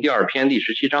指经第2篇第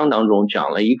17章当中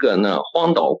讲了一个呢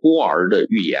荒岛孤儿的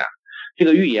预言，这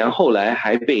个预言后来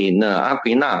还被阿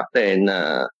奎那在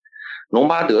隆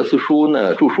巴德斯书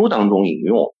著书当中引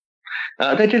用。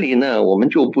在这里呢我们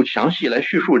就不详细来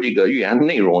叙述这个预言的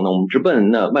内容呢，我们直奔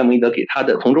麦蒙尼德给他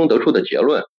的从中得出的结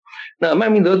论。那麦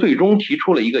蒙尼德最终提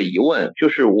出了一个疑问，就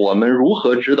是我们如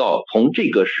何知道从这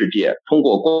个世界通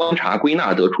过观察归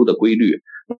纳得出的规律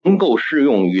能够适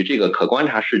用于这个可观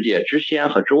察世界之先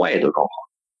和之外的状况？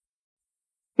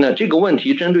那这个问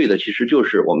题针对的其实就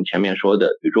是我们前面说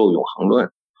的宇宙永恒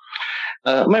论。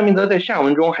麦蒙尼德在下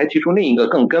文中还提出另一个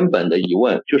更根本的疑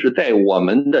问，就是在我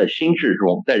们的心智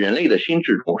中，在人类的心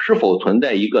智中是否存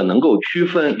在一个能够区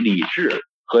分理智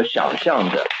和想象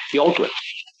的标准？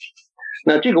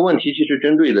那这个问题其实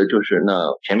针对的就是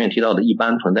前面提到的一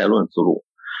般存在论思路。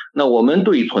那我们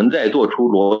对存在做出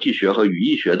逻辑学和语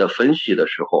义学的分析的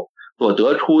时候所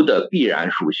得出的必然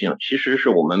属性，其实是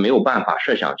我们没有办法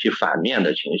设想其反面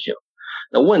的情形。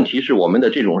那问题是我们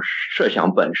的这种设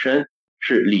想本身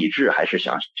是理智还是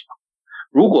想象？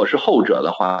如果是后者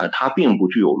的话，它并不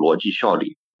具有逻辑效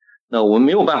力。那我们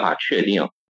没有办法确定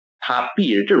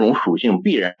这种属性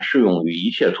必然适用于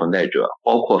一切存在者，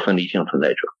包括分离性存在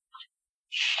者。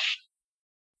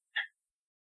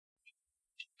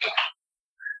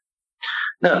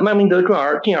那麦蒙尼德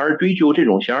进而追究这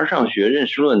种形而上学认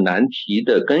识论难题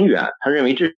的根源，他认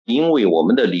为这是因为我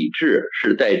们的理智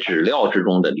是在质料之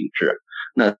中的理智，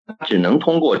那只能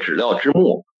通过质料之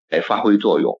幕来发挥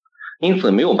作用，因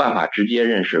此没有办法直接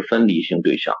认识分离性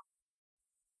对象。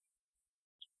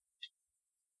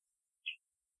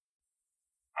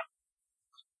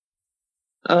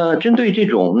针对这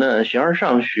种呢形而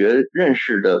上学的认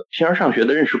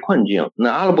识困境，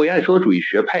那阿拉伯亚里士多德主义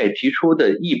学派提出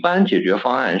的一般解决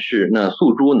方案是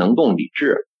诉诸能动理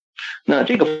智。那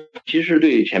这个其实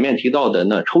对前面提到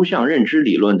的抽象认知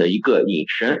理论的一个引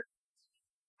申。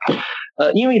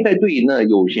因为在对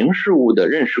有形事物的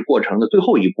认识过程的最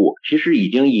后一步，其实已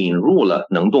经引入了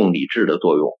能动理智的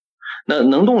作用。那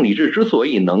能动理智之所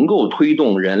以能够推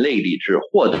动人类理智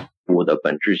获得事物的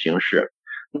本质形式，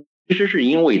其实是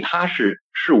因为它是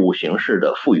事物形式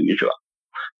的赋予者，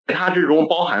在它之中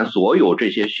包含所有这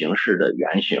些形式的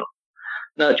原型，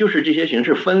那就是这些形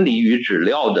式分离于质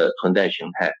料的存在形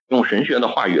态，用神学的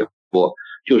话语说，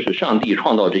就是上帝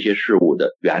创造这些事物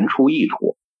的原初意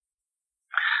图。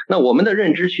那我们的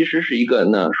认知其实是一个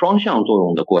双向作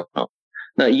用的过程，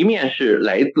那一面是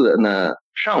来自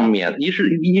上面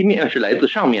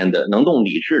的能动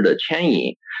理智的牵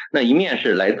引，那一面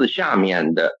是来自下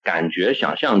面的感觉、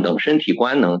想象等身体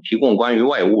官能提供关于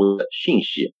外物的信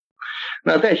息。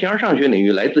那在形而上学领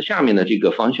域，来自下面的这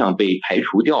个方向被排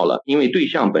除掉了，因为对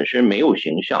象本身没有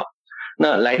形象。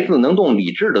那来自能动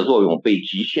理智的作用被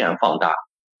极限放大，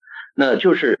那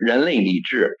就是人类理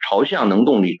智朝向能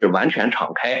动理智完全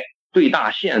敞开，最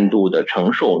大限度的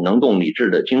承受能动理智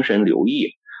的精神流溢。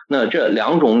那这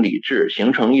两种理智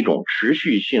形成一种持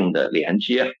续性的连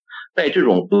接，在这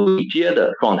种对接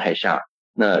的状态下，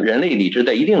那人类理智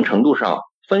在一定程度上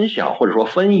分享或者说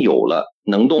分有了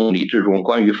能动理智中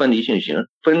关于分离性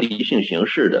形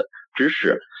式的知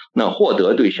识，那获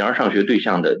得对形而上学对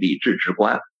象的理智直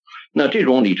观。那这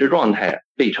种理智状态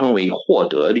被称为获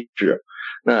得理智，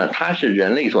那它是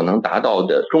人类所能达到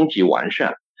的终极完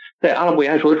善。在阿拉伯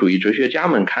亚里士多德主义哲学家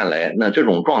们看来，那这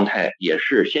种状态也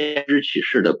是先知启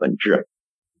示的本质。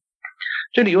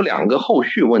这里有两个后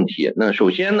续问题。那首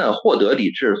先获得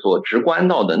理智所直观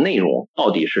到的内容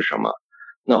到底是什么？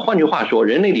那换句话说，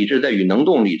人类理智在与能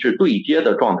动理智对接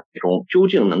的状态中究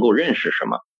竟能够认识什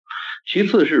么？其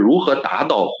次是如何达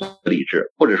到获得理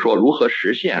智，或者说如何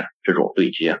实现这种对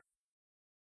接？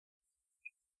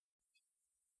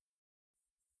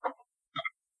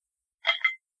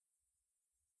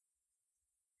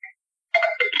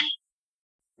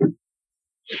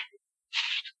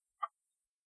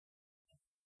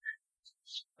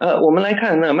我们来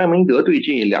看麦蒙尼德对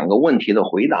这两个问题的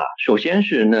回答。首先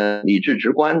是理智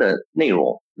直观的内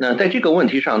容。那在这个问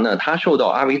题上他受到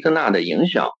阿维森纳的影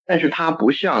响，但是他不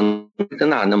像阿维森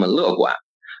纳那么乐观。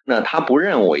那他不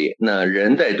认为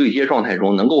人在对接状态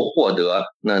中能够获得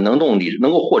能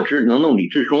够获知能动理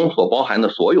智中所包含的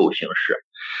所有形式。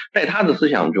在他的思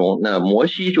想中，摩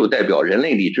西就代表人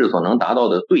类理智所能达到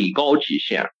的最高极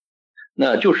限，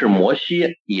那就是摩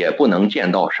西也不能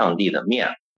见到上帝的面。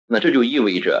那这就意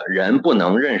味着人不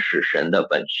能认识神的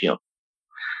本性，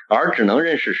而只能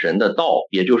认识神的道，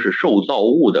也就是受造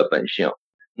物的本性。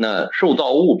那受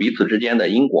造物彼此之间的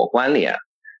因果关联，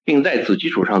并在此基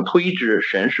础上推知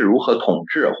神是如何统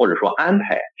治或者说安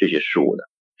排这些事物的。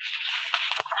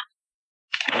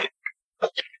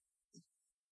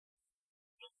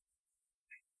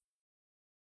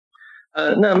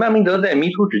那麦蒙尼德在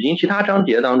迷途指经其他章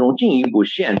节当中进一步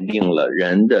限定了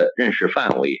人的认识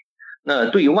范围，那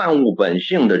对万物本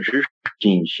性的知识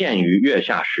仅限于月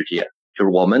下世界，就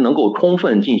是我们能够充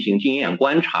分进行经验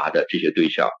观察的这些对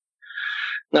象。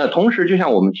那同时就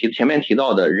像我们前面提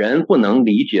到的，人不能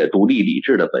理解独立理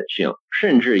智的本性，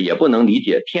甚至也不能理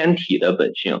解天体的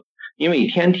本性，因为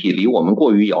天体离我们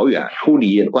过于遥远，出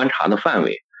离观察的范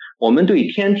围。我们对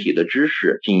天体的知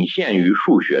识仅限于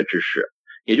数学知识，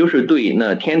也就是对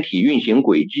天体运行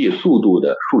轨迹速度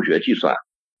的数学计算。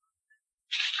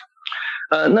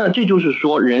那这就是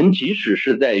说，人即使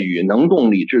是在与能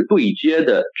动理智对接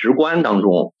的直观当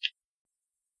中，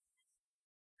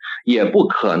也不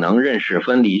可能认识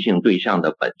分离性对象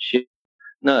的本性。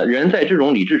那人在这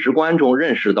种理智直观中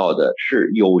认识到的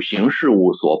是有形事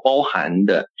物所包含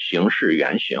的形式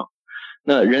原型，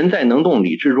那人在能动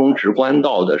理智中直观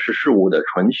到的是事物的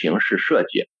纯形式设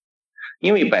计。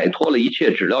因为摆脱了一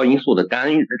切质料因素的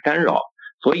干扰，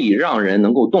所以让人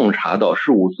能够洞察到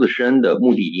事物自身的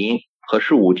目的因和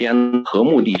事物间和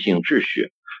目的性秩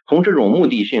序，从这种目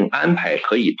的性安排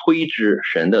可以推知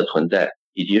神的存在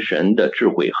以及神的智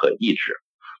慧和意志。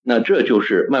那这就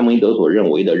是麦蒙尼德所认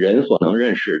为的人所能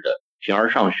认识的形而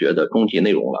上学的终极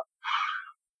内容了。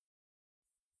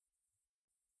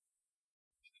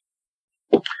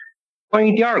关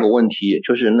于第二个问题，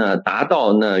就是达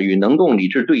到与能动理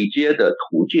智对接的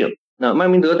途径。那麦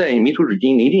蒙尼德在迷途指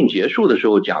经临近结束的时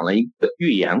候讲了一个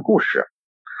寓言故事。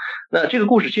那这个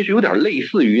故事其实有点类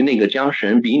似于那个将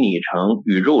神比拟成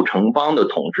宇宙城邦的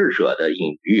统治者的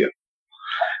隐喻。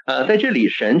在这里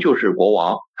神就是国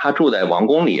王，他住在王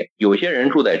宫里，有些人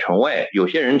住在城外，有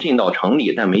些人进到城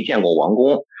里但没见过王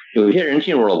宫，有些人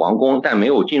进入了王宫但没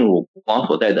有进入国王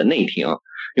所在的内廷，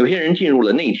有些人进入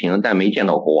了内廷但没见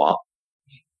到国王。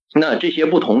那这些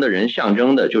不同的人象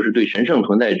征的就是对神圣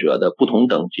存在者的不同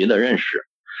等级的认识。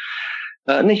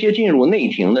那些进入内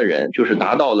廷的人就是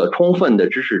达到了充分的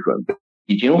知识准备，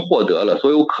已经获得了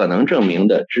所有可能证明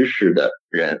的知识的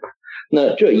人，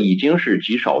那这已经是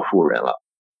极少数人了。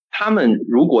他们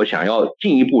如果想要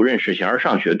进一步认识形而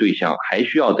上学对象，还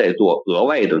需要再做额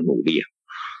外的努力。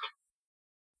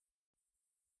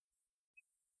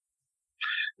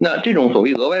那这种所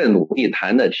谓额外的努力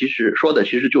说的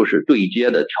其实就是对接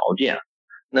的条件。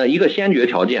那一个先决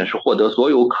条件是获得所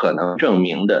有可能证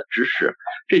明的知识，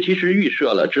这其实预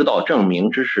设了知道证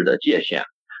明知识的界限，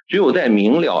只有在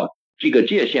明了这个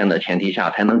界限的前提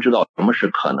下，才能知道什么是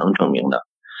可能证明的。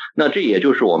那这也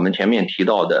就是我们前面提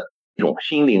到的一种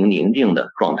心灵宁静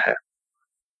的状态。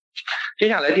接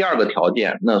下来第二个条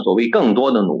件，那所谓更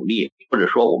多的努力，或者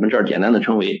说我们这儿简单的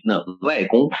称为那额外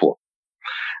功夫。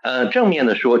正面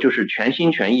的说就是全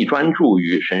心全意专注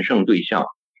于神圣对象，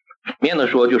反面的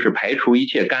说就是排除一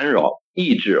切干扰，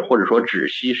抑制或者说止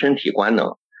息身体官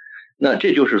能。那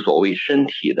这就是所谓身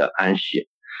体的安息。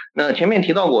那前面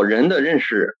提到过，人的认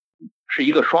识是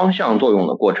一个双向作用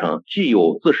的过程，既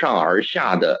有自上而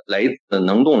下的来自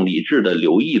能动理智的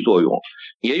留意作用，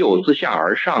也有自下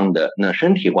而上的那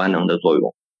身体官能的作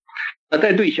用。那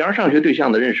在对形而上学对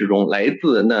象的认识中，来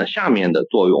自那下面的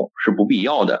作用是不必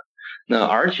要的，那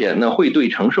而且呢会对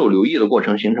承受留意的过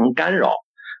程形成干扰。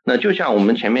那就像我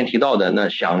们前面提到的，那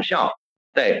想象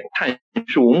在探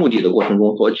事物目的的过程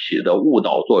中所起的误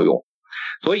导作用，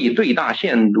所以最大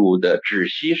限度的止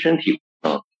息身体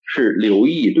是留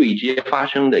意对接发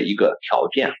生的一个条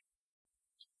件。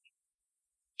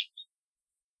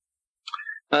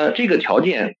这个条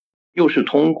件又是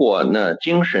通过那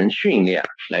精神训练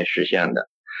来实现的。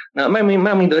那麦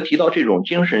明德提到这种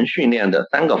精神训练的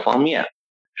3个方面，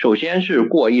首先是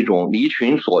过一种离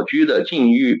群所居的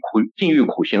禁欲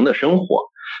苦行的生活，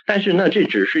但是呢这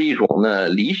只是一种呢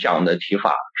理想的提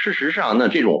法，事实上呢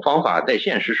这种方法在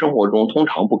现实生活中通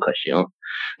常不可行。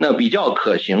那比较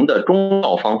可行的中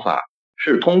道方法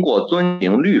是通过遵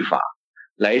行律法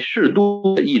来适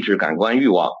度的抑制感官欲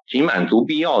望，仅满足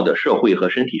必要的社会和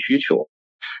身体需求。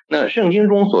那圣经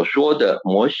中所说的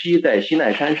摩西在西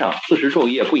奈山上40昼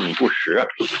夜不饮不食，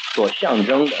所象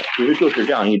征的其实就是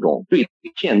这样一种最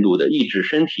限度的抑制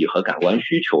身体和感官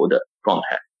需求的状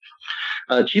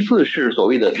态。其次是所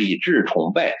谓的理智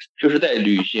崇拜，就是在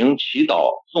履行祈祷、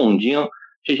诵经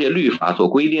这些律法所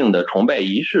规定的崇拜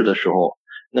仪式的时候，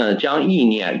那将意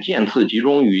念渐次集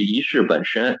中于仪式本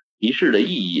身、仪式的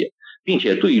意义，并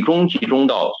且最终集中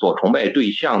到对所崇拜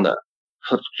对象的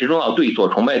沉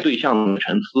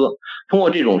思，通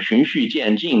过这种循序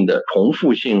渐进的重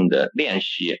复性的练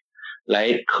习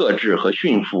来克制和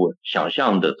驯服想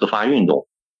象的自发运动。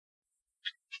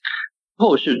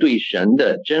后是对神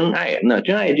的真爱，那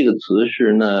真爱这个词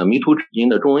是那迷途纸巾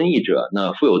的中文译者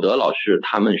那傅有德老师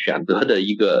他们选择的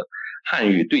一个汉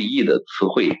语对译的词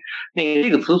汇。那这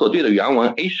个词所对的原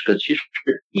文 ishq 其实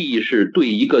意义是对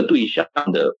一个对象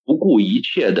的不顾一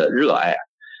切的热爱，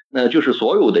那就是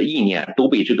所有的意念都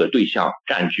被这个对象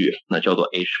占据，那叫做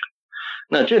ishq。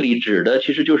 那这里指的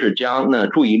其实就是将那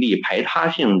注意力排他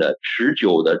性的持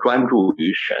久的专注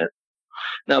于神。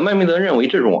那麦明德认为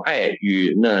这种爱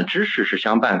与那知识是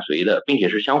相伴随的，并且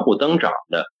是相互增长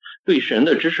的，对神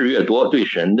的知识越多，对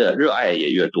神的热爱也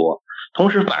越多，同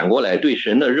时反过来对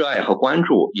神的热爱和关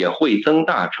注也会增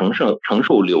大承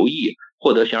受留意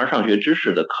获得形而上学知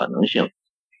识的可能性。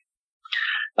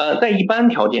在一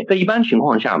般情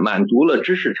况下满足了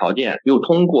知识条件，又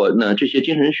通过呢这些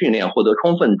精神训练获得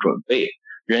充分准备，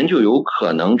人就有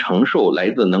可能承受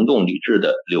来自能动理智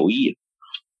的留意。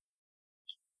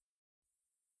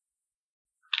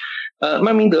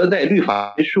麦明德在律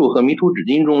法树和迷途纸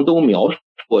巾中都描述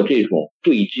过这种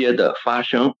对接的发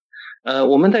生。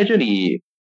我们在这里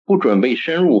不准备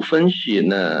深入分析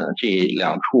呢这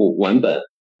2处文本，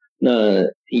那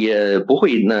也不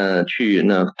会呢去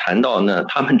谈到呢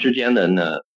他们之间的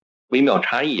呢微妙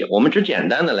差异，我们只简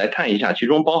单的来看一下其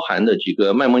中包含的几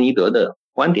个麦蒙尼德的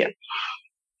观点。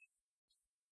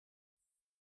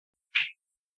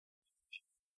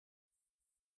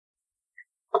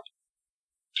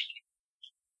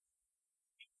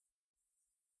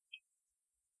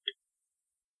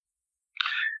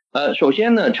首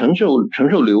先呢，承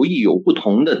受留意有不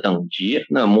同的等级。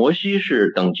那摩西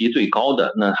是等级最高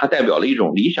的，那它代表了一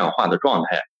种理想化的状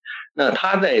态。那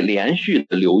他在连续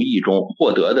的留意中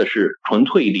获得的是纯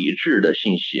粹理智的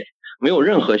信息，没有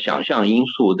任何想象因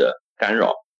素的干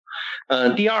扰。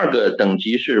第二个等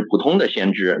级是普通的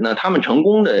先知，那他们成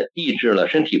功的抑制了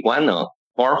身体官能，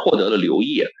从而获得了留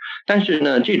意。但是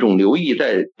呢，这种留意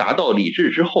在达到理智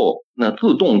之后，那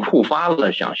自动触发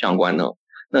了想象官能，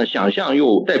那想象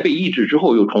又在被抑制之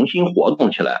后又重新活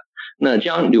动起来，那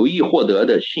将留意获得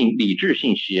的理智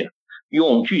信息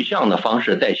用具象的方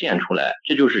式再现出来，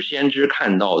这就是先知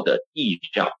看到的意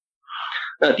象。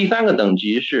那第三个等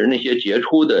级是那些杰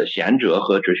出的贤哲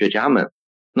和哲学家们，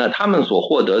那他们所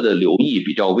获得的留意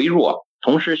比较微弱，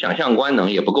同时想象官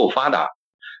能也不够发达，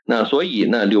那所以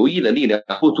呢，留意的力量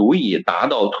不足以达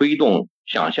到推动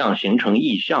想象形成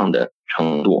意象的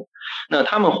程度。那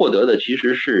他们获得的其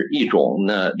实是一种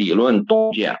呢理论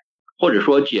洞见，或者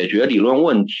说解决理论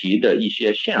问题的一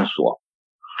些线索。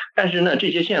但是呢，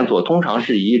这些线索通常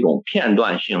是以一种片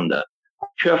段性的、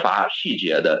缺乏细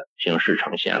节的形式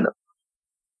呈现的。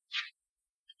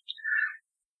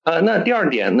那第二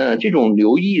点呢，这种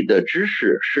留意的知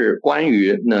识是关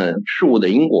于呢事物的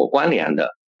因果关联的，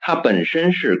它本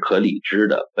身是可理知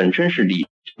的，本身是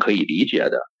可以理解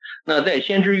的。那在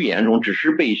先知预言中，只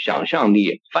是被想象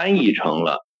力翻译成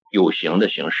了有形的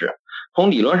形式，从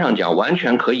理论上讲，完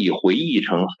全可以回忆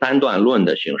成三段论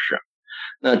的形式。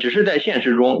那只是在现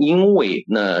实中，因为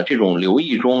呢这种留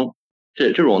意中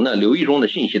的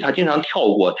信息，它经常跳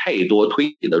过太多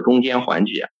推理的中间环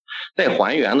节，在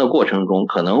还原的过程中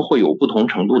可能会有不同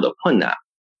程度的困难。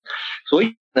所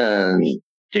以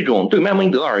这种对麦蒙尼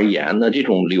德而言呢，这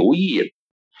种留意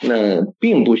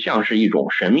并不像是一种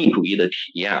神秘主义的体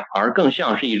验，而更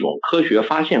像是一种科学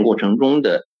发现过程中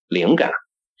的灵感。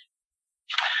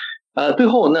最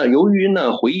后呢，由于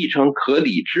呢回忆成可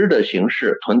理知的形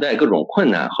式存在各种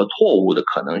困难和错误的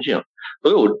可能性，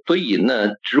所以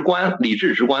呢理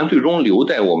智直观最终留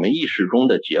在我们意识中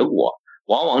的结果，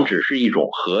往往只是一种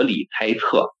合理猜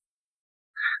测。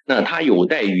那它有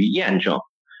待于验证，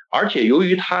而且由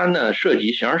于它呢涉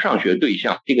及形而上学对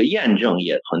象，这个验证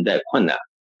也存在困难。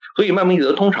所以麦蒙尼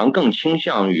德通常更倾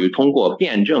向于通过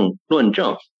辩证论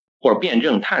证或者辩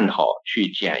证探讨去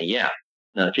检验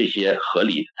这些合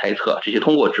理猜测，这些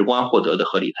通过直观获得的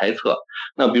合理猜测。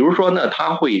那比如说呢，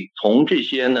他会从这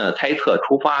些呢猜测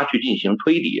出发去进行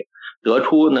推理，得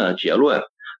出呢结论，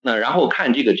那然后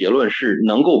看这个结论是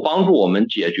能够帮助我们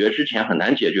解决之前很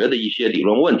难解决的一些理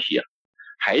论问题，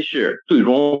还是最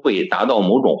终会达到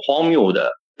某种荒谬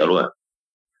的结论，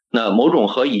那某种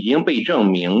和已经被证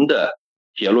明的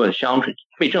结论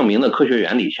被证明的科学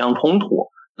原理相冲突，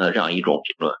这样一种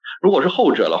结论。如果是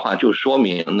后者的话，就说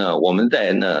明呢我们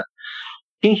在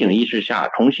清醒意识下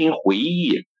重新回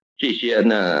忆这些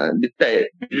呢在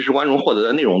知识观中获得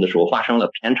的内容的时候发生了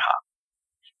偏差。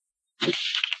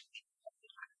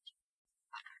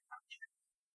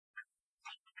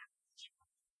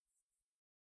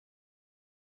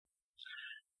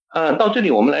到这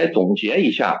里我们来总结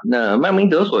一下，那麦蒙尼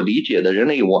德所理解的人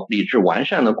类理智完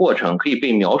善的过程可以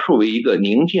被描述为一个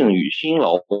宁静与辛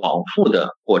劳往复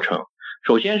的过程。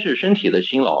首先是身体的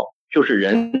辛劳，就是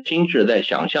人心智在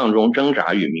想象中挣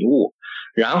扎与迷雾，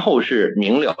然后是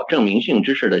明了证明性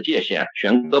知识的界限，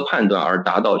悬隔判断而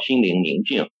达到心灵宁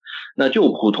静。那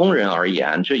就普通人而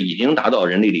言，这已经达到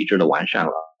人类理智的完善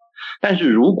了。但是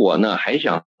如果呢还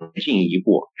想进一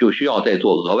步，就需要再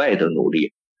做额外的努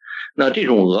力。那这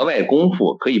种额外功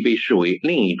夫可以被视为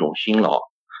另一种辛劳，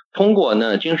通过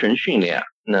精神训练，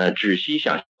止息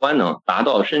想象官能，达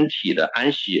到身体的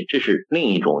安息，这是另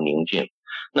一种宁静。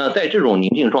那在这种宁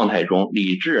静状态中，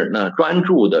理智专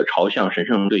注的朝向神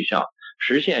圣对象，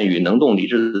实现与能动理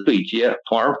智的对接，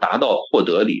从而达到获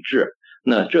得理智。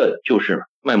那这就是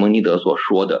麦蒙尼德所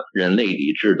说的人类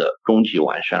理智的终极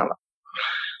完善了。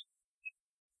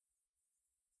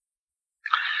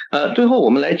最后我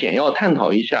们来简要探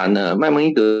讨一下麦蒙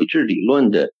尼德理智理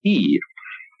论的意义。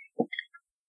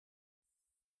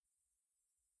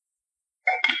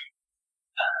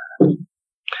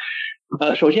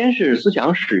首先是思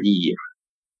想史意义。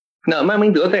那麦蒙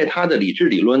尼德在他的理智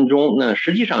理论中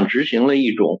实际上执行了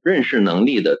一种认识能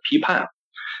力的批判，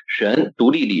神、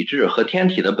独立理智和天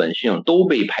体的本性都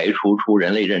被排除出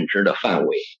人类认知的范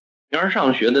围，形而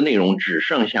上学的内容只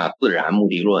剩下自然目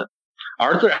的论，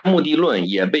而自然目的论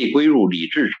也被归入理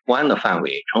智观的范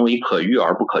围，成为可遇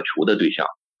而不可求的对象。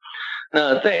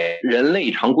那在人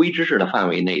类常规知识的范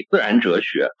围内，自然哲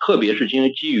学，特别是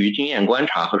基于经验观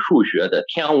察和数学的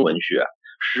天文学，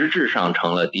实质上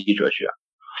成了第一哲学。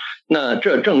那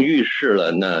这正预示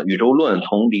了宇宙论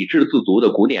从理智自足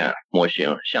的古典模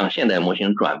型向现代模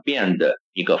型转变的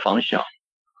一个方向。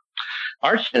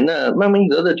而且呢，麦蒙尼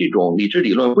德的这种理智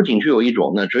理论不仅具有一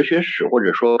种呢哲学史或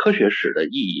者说科学史的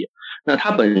意义，那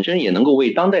它本身也能够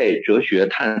为当代哲学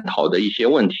探讨的一些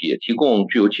问题提供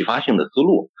具有启发性的思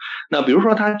路。那比如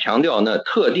说，它强调呢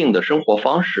特定的生活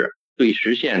方式对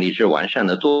实现理智完善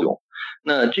的作用。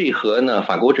那这和呢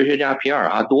法国哲学家皮埃尔·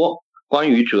阿多关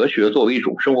于哲学作为一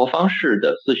种生活方式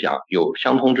的思想有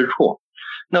相通之处。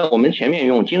那我们前面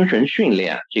用精神训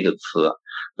练这个词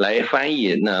来翻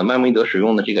译那麦蒙尼德使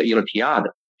用的这个伊勒提亚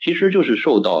的，其实就是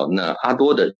受到那阿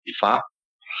多的启发。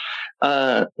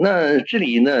那这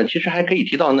里呢，其实还可以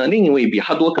提到呢另一位比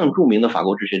阿多更著名的法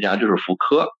国哲学家就是福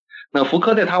柯。那福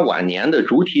柯在他晚年的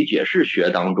主体解释学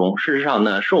当中，事实上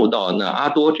呢受到那阿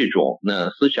多这种那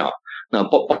思想，那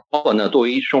包括呢作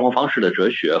为生活方式的哲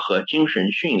学和精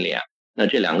神训练，那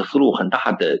这两个思路很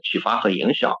大的启发和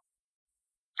影响。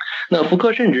那福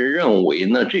柯甚至认为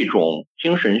呢，这种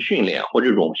精神训练或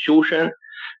这种修身，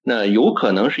那有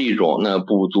可能是一种那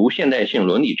补足现代性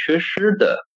伦理缺失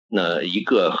的那一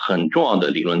个很重要的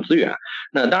理论资源。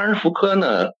那当然，福柯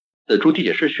呢的主体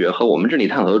解释学和我们这里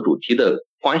探讨的主题的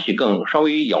关系更稍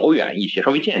微遥远一些，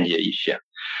稍微间接一些。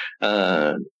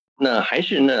那还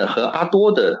是呢和阿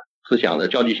多的思想的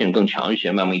交集性更强一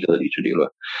些，麦蒙尼德的理智理论。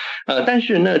但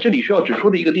是呢，这里需要指出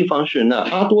的一个地方是呢，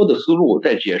阿多的思路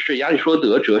在解释亚里士多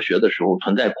德哲学的时候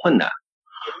存在困难，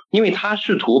因为他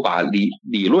试图把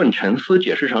理论沉思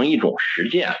解释成一种实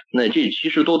践，那这其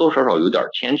实多多少少有点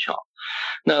牵强。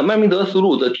那麦蒙尼德思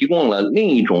路则提供了另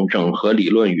一种整合理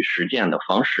论与实践的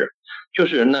方式，就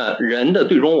是呢，人的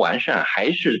最终完善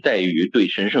还是在于对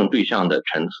神圣对象的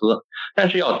沉思，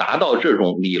但是要达到这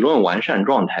种理论完善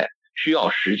状态，需要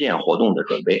实践活动的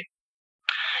准备。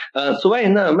此外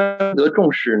呢，麦蒙尼德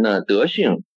重视呢德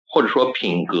性或者说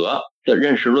品格的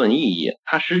认识论意义，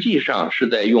它实际上是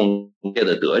在用一些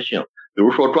的德性，比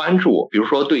如说专注，比如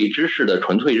说对知识的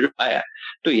纯粹热爱，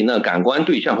对那感官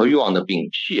对象和欲望的摒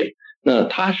弃。那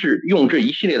它是用这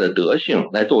一系列的德性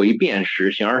来作为辨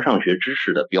识形而上学知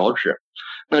识的标志。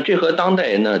那这和当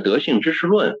代呢德性知识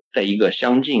论在一个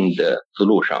相近的思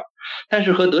路上，但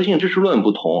是和德性知识论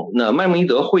不同，那麦蒙尼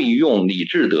德会用理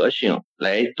智德性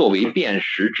来作为辨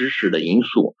识知识的因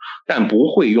素，但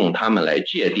不会用它们来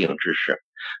界定知识。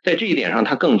在这一点上，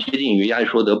他更接近于亚里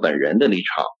士多德本人的立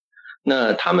场。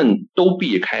那他们都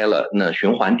避开了那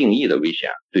循环定义的危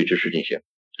险，对知识进行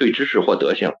对知识或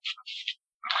德性。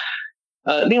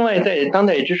另外，在当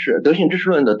代德性知识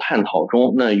论的探讨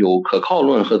中，那有可靠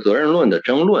论和责任论的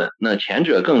争论。那前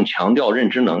者更强调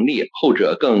认知能力，后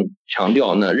者更强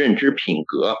调呢认知品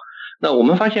格。那我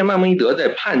们发现麦蒙尼德在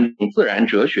判定自然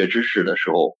哲学知识的时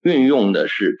候，运用的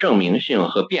是证明性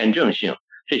和辩证性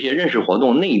这些认识活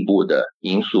动内部的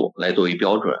因素来作为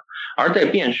标准，而在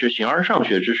辨识形而上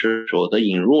学知识的时候，则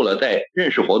引入了在认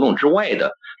识活动之外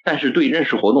的，但是对认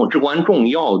识活动至关重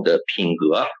要的品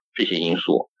格这些因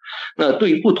素。那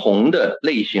对不同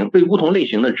类型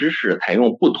的知识采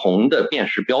用不同的辨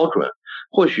识标准，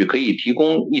或许可以提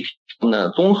供一条呢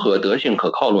综合德性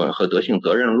可靠论和德性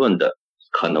责任论的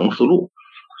可能思路。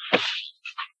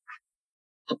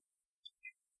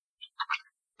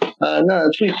那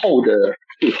最后，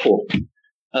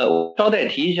我稍带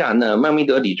提一下呢麦蒙尼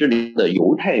德理智理论的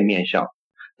犹太面向。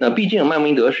那毕竟麦蒙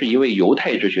尼德是一位犹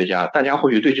太哲学家，大家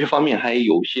或许对这方面还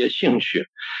有些兴趣。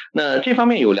那这方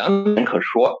面有两点可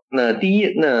说。那第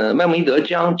一，那麦蒙尼德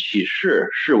将启示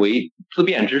视为自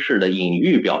辩知识的隐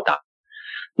喻表达。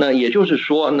那也就是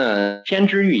说呢，先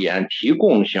知预言提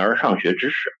供形而上学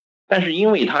知识，但是因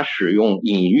为它使用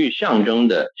隐喻象征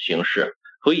的形式，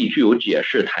所以具有解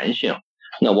释弹性，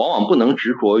那往往不能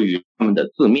执着于它们的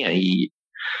字面意义。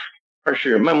二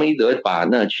是麦蒙尼德把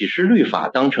那启示律法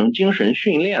当成精神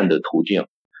训练的途径。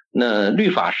那律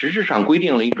法实质上规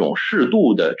定了一种适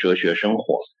度的哲学生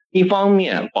活，一方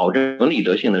面保证伦理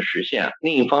德性的实现，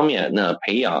另一方面呢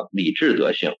培养理智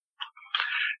德性。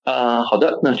好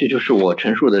的，那这就是我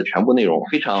陈述的全部内容，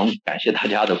非常感谢大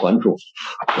家的关注。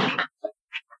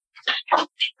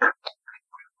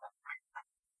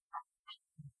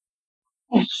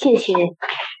谢谢。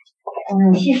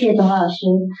谢谢董老师。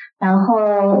然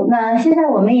后，那现在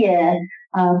我们也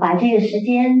把这个时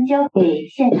间交给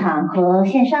现场和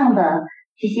线上的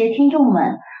这些听众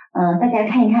们，大家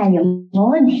看一看有没有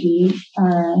问题，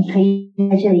可以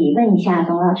在这里问一下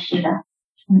董老师的。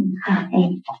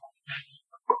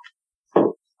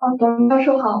好，董教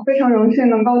授好，非常荣幸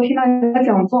能够听到您的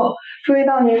讲座。注意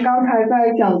到您刚才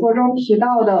在讲座中提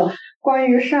到的关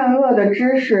于善恶的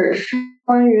知识是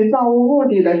关于造物目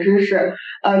的的知识，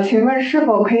请问是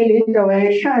否可以理解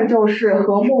为善就是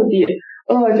合目的，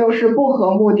恶就是不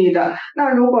合目的的？那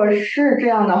如果是这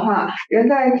样的话，人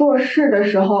在做事的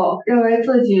时候认为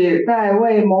自己在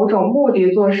为某种目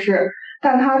的做事，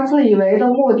但他自以为的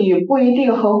目的不一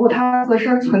定合乎他自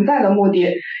身存在的目的。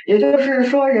也就是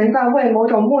说，人在为某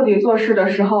种目的做事的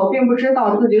时候，并不知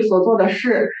道自己所做的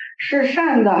事是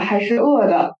善的还是恶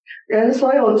的。人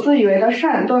所有自以为的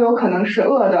善都有可能是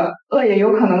恶的，恶也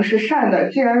有可能是善的。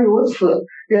既然如此，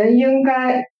人应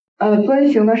该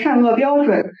遵循的善恶标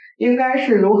准应该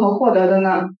是如何获得的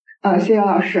呢？谢谢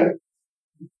老师。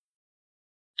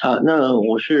那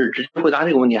我是直接回答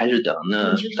这个问题，还是等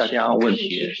呢大家问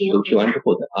题都提完之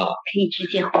后的可以直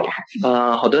接回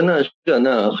答。好的，那这个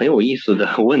呢很有意思的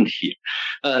问题。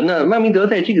那麦明德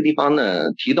在这个地方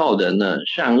呢提到的呢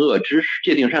善恶之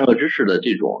界定善恶之事的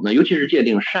这种，那尤其是界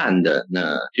定善的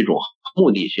那这种目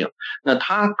的性，那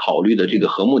他考虑的这个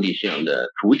合目的性的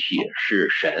主体是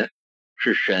神，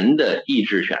是神的意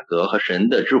志选择和神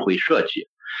的智慧设计。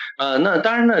那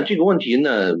当然呢，这个问题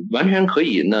呢，完全可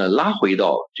以呢拉回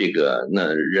到这个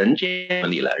人间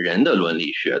伦理来，人的伦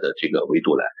理学的这个维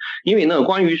度来，因为呢，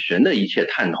关于神的一切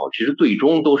探讨，其实最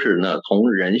终都是呢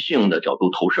从人性的角度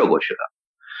投射过去的。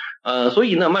所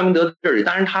以呢，麦明德这里，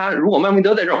当然如果麦明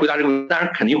德在这儿回答这个问题，当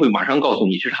然肯定会马上告诉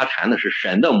你，其实他谈的是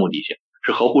神的目的性，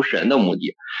是合乎神的目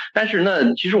的。但是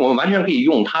呢，其实我们完全可以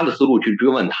用他的思路去追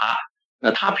问他，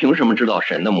那他凭什么知道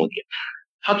神的目的？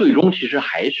他最终其实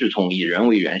还是从以人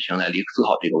为原型来思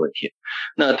考这个问题。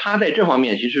那他在这方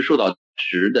面其实受到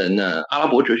时的阿拉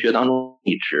伯哲学当中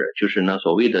一直就是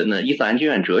所谓的伊斯兰经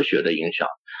验哲学的影响。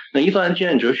那伊斯兰经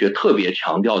验哲学特别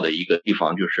强调的一个地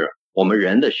方就是我们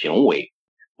人的行为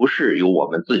不是由我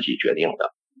们自己决定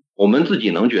的，我们自己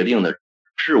能决定的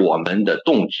是我们的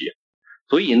动机。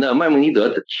所以呢，麦蒙尼德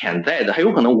的潜在的还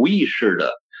有可能无意识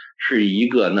的是一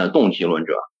个动机论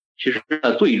者。其实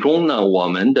最终呢，我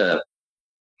们的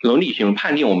伦理性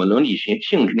判定我们伦理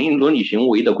行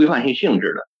为的规范性性质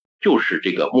的，就是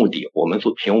这个目的，我们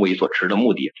行为所持的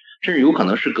目的，甚至有可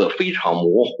能是个非常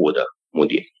模糊的目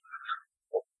的。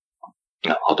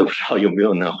好的，不知道有没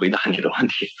有回答你的问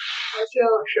题？好，谢谢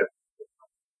老师。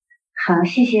好，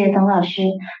谢谢董老师。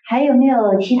还有没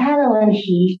有其他的问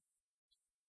题？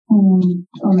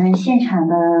我们现场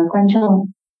的观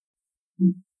众，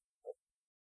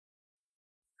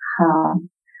好。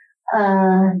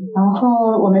然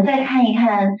后我们再看一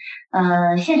看，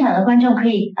现场的观众可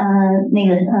以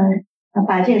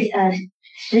把这个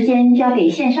时间交给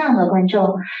线上的观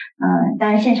众，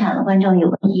当然现场的观众有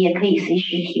问题也可以随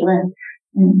时提问。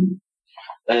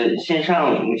线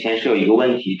上目前是有一个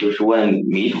问题，就是问《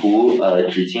迷途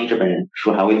知经》这本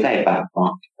书还会再版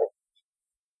吗？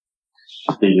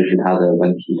这就是他的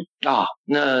问题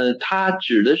那他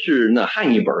指的是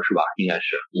汉译本是吧？应该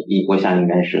是，我想应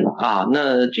该是的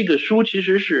那这个书其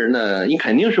实是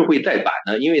肯定是会再版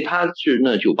的，因为他是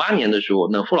98年的时候，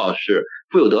傅老师、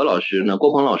傅有德老师、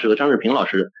郭鹏老师和张志平老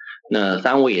师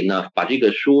三位把这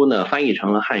个书翻译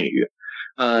成了汉语。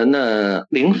那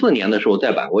04年的时候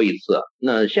再版过一次，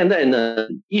那现在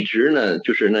一直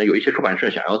就是有一些出版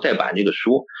社想要再版这个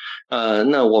书，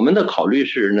那我们的考虑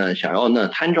是想要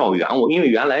参照原文，因为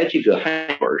原来这个汉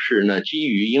本是基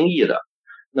于英译的，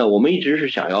那我们一直是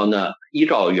想要依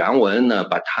照原文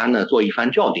把它做一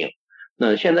番校订。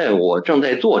那现在我正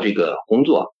在做这个工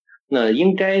作，那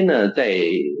应该在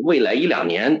未来1-2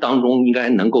年当中应该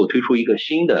能够推出一个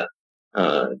新的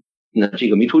那这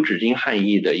个迷途知经汉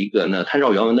译的一个参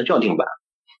照原文的校订版，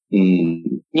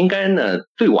应该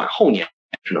最晚后年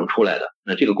是能出来的。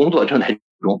那这个工作正在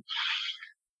中。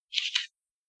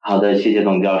好的，谢谢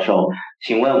董教授。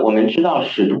请问我们知道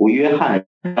使徒约翰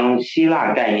将希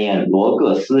腊概念罗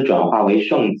各斯转化为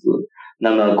圣子，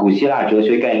那么古希腊哲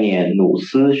学概念努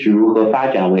斯是如何发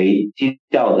展为基督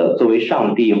教的作为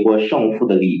上帝或圣父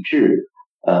的理智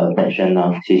本身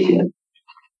呢？谢谢。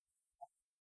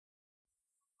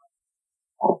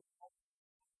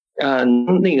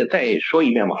那个再说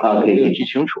一遍吗？可以记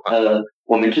清楚。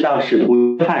我们知道使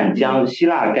徒约翰将希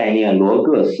腊概念罗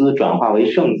各斯转化为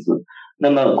圣子，那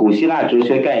么古希腊哲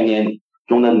学概念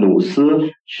中的努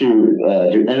斯是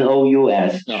就是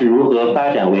nous 是如何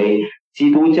发展为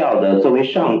基督教的作为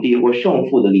上帝或圣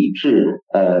父的理智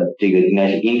这个应该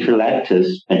是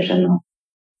intellectus 本身呢？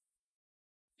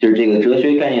就是这个哲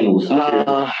学概念努斯是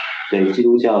对基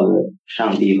督教的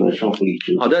上帝和圣父理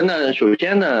智。好的，那首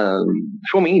先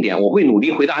说明一点，我会努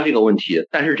力回答这个问题，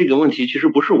但是这个问题其实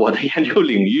不是我的研究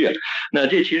领域，那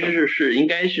这其实是应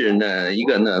该是一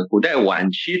个古代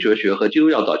晚期哲学和基督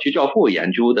教早期教父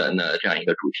研究的这样一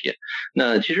个主题。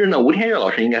那其实吴天岳老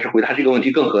师应该是回答这个问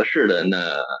题更合适的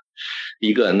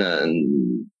一个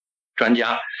专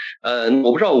家。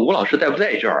我不知道吴老师在不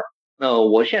在这儿。那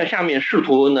我现在下面试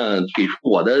图给出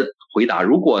我的回答，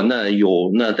如果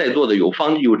有在座的有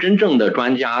真正的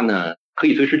专家可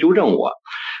以随时纠正我。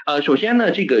首先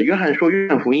呢，这个约翰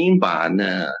福音把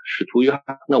使徒约翰，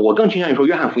那我更倾向于说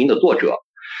约翰福音的作者。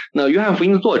那约翰福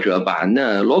音的作者把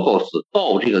logos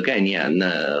道这个概念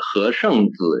和圣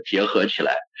子结合起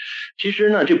来。其实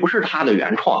呢，这不是他的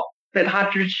原创，在他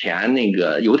之前那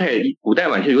个古代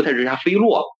晚期的犹太哲学家菲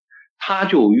洛，他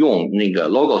就用那个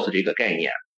logos 这个概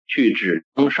念去指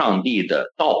称上帝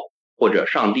的道，或者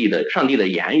上帝的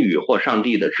言语或上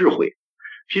帝的智慧。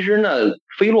其实呢，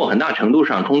菲洛很大程度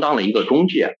上充当了一个中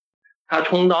介，他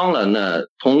充当了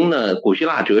从古希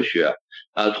腊哲学，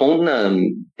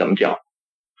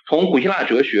从古希腊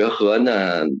哲学和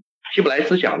希伯来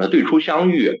思想的最初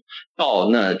相遇到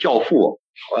教父，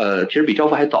其实比教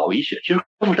父还早一些，其实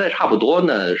教父在差不多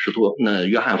使徒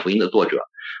约翰福音的作者，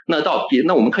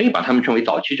那我们可以把他们称为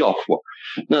早期教父。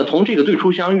那从这个最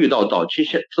初相遇到早期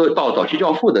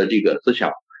教父的这个思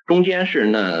想中间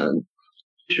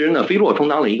其实菲洛充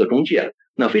当了一个中介，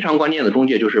那非常关键的中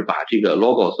介就是把这个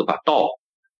logos 把道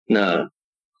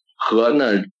和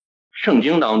圣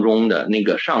经当中的那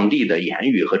个上帝的言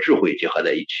语和智慧结合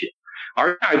在一起。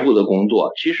而下一步的工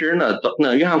作，其实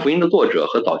约翰福音的作者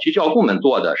和早期教父们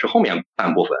做的是后面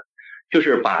半部分，就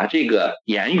是把这个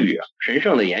言语，神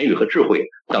圣的言语和智慧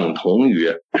等同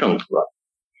于圣子。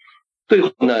最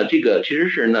后这个其实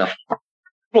是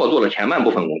做了前半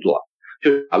部分工作，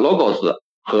就是把 logos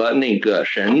和那个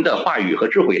神的话语和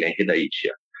智慧联系在一起。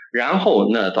然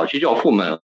后早期教父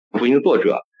们福音的作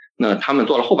者，他们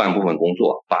做了后半部分工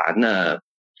作，把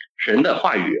神的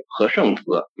话语和圣子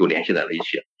又联系在了一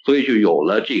起，所以就有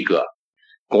了这个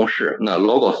公式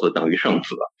，logos 等于圣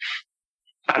子。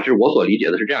大致我所理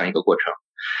解的是这样一个过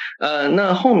程。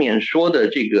那后面说的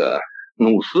这个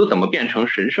努斯怎么变成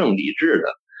神圣理智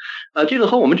的，这个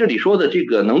和我们这里说的这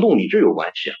个能动理智有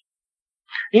关系。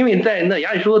因为在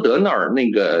亚里士多德那儿，那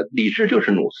个理智就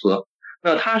是努斯。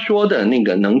那他说的那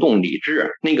个能动理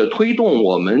智，那个推动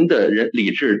我们的理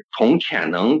智从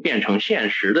潜能变成现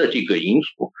实的这个因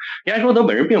素，亚里士多德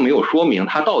本人并没有说明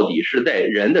他到底是在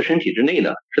人的身体之内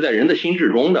的，是在人的心智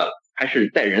中的，还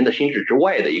是在人的心智之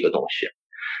外的一个东西。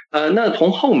那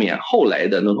从后来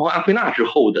的从阿奎那之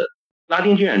后的拉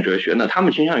丁经验哲学呢，他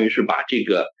们倾向于是把这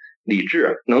个理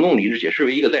智，能动理智解释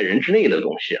为一个在人之内的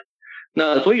东西。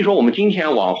那所以说我们今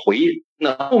天往回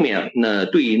后面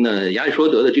对于亚里士多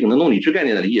德的这个能动理智概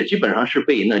念的理解，基本上是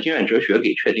被经验哲学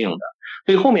给确定的。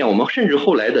所以后面我们甚至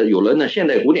后来的有了现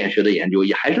代古典学的研究，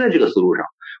也还是在这个思路上。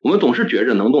我们总是觉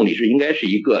着能动理智应该是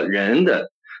一个人的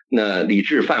理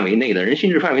智范围内的，人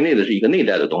心智范围内的是一个内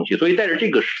在的东西。所以带着这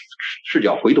个视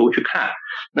角回头去看，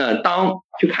当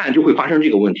去看就会发生这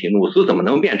个问题，努斯怎么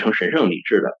能变成神圣理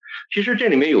智的？其实这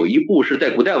里面有一步是在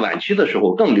古代晚期的时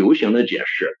候更流行的解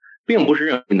释，并不是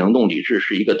认为能动理智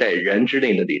是一个在人之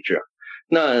内的理智。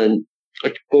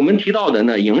我们提到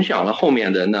的影响了后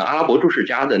面的阿拉伯注释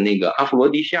家的那个阿弗罗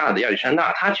狄西亚的亚历山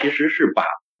大，他其实是把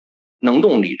能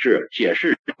动理智解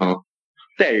释成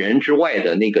在人之外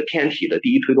的那个天体的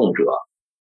第一推动者。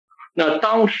那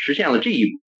当实现了这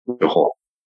一步之后，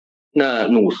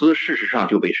努斯事实上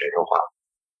就被神圣化了，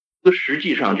这实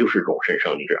际上就是种神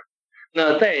圣理智。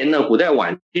那在古代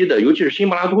晚期的，尤其是新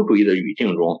柏拉图主义的语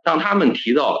境中，当他们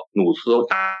提到努斯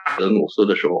大的努斯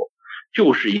的时候，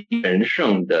就是一神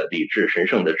圣的理智，神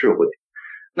圣的智慧。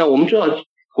那我们知道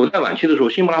古代晚期的时候，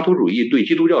新柏拉图主义对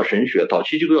基督教神学，早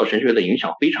期基督教神学的影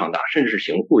响非常大，甚至是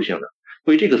形塑性的。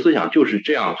所以这个思想就是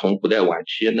这样从古代晚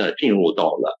期进入到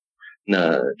了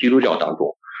基督教当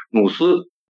中。努斯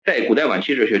在古代晚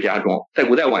期哲学家中，在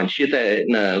古代晚期的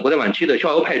逍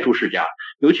遥派注释家，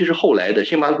尤其是后来的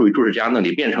新柏拉图主义注释家那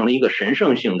里，变成了一个神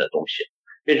圣性的东西，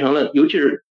变成了尤其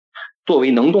是作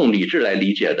为能动理智来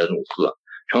理解的努斯，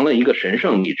成了一个神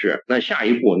圣理智。那下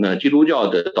一步基督教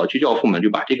的早期教父们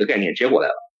就把这个概念接过来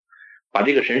了，把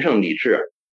这个神圣理智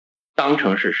当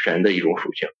成是神的一种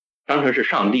属性，当成是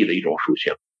上帝的一种属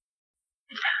性。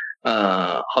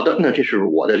好的，那这是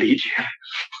我的理解。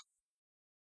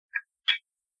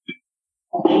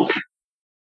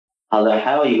好的，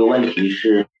还有一个问题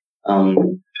是，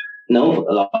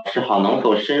老师好，能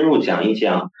否深入讲一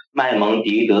讲麦蒙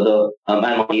尼德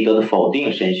的否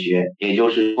定神学？也就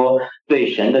是说，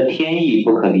对神的天意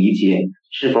不可理解，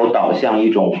是否导向一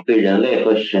种对人类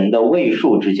和神的位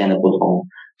数之间的不同，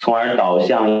从而导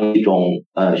向一种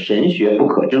神学不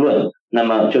可知论？那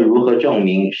么这如何证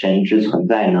明神之存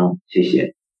在呢？谢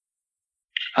谢。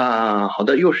好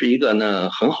的，又是一个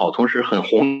很好同时很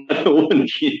宏大的问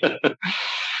题。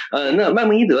那麦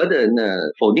蒙尼德的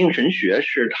否定神学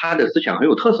是他的思想很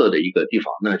有特色的一个地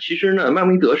方。其实麦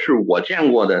蒙尼德是我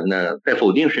见过的在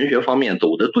否定神学方面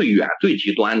走得最远最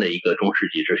极端的一个中世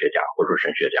纪哲学家或者说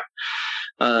神学家。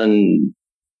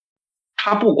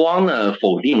他不光呢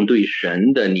否定对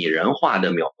神的拟人化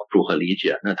的描述和理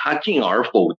解，那他进而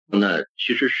否定呢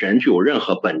其实神具有任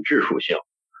何本质属性。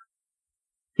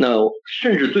那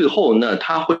甚至最后呢，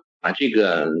他会把这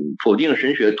个否定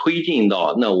神学推进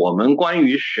到，那我们关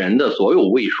于神的所有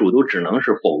位数都只能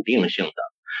是否定性的，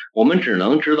我们只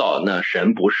能知道那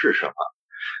神不是什么。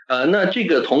那这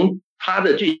个从他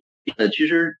的这其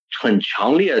实很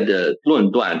强烈的论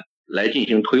断来进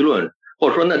行推论，或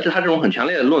者说呢，他这种很强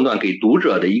烈的论断给读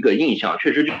者的一个印象，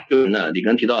确实就是呢，里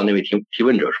根提到的那位提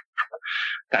问者说，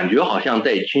感觉好像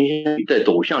在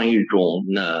走向一种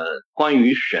呢关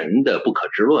于神的不可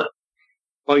知论，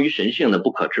关于神性的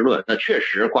不可知论。那确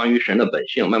实关于神的本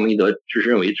性，麦蒙尼德是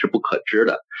认为是不可知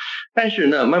的，但是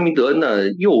呢，麦蒙尼德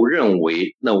呢又认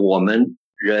为，那我们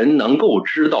人能够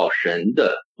知道神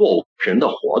的作为、神的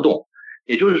活动，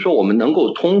也就是说，我们能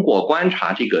够通过观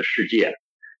察这个世界，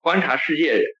观察世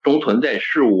界中存在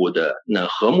事物的那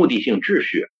合目的性秩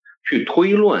序，去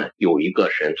推论有一个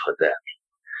神存在。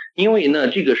因为呢，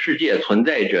这个世界存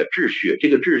在着秩序，这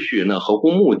个秩序呢合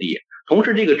乎目的，同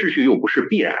时这个秩序又不是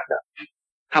必然的，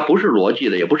它不是逻辑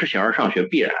的，也不是形而上学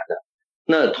必然的。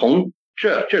那从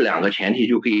这两个前提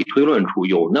就可以推论出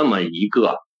有那么一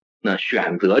个那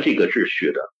选择这个秩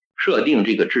序的、设定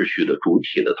这个秩序的主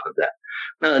体的存在。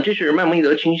那这是麦蒙尼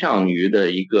德倾向于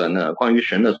的一个呢关于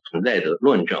神的存在的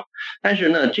论证，但是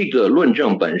呢，这个论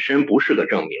证本身不是个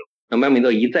证明。那麦蒙尼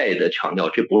德一再的强调，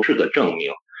这不是个证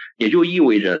明。也就意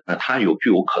味着呢，它具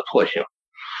有可错性。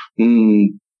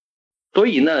所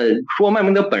以呢，说麦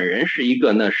蒙尼德本人是一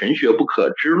个呢神学不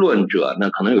可知论者，那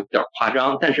可能有点夸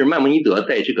张。但是麦蒙尼德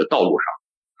在这个道路上，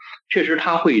确实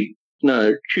他会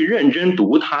去认真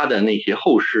读他的那些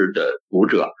后世的读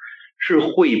者，是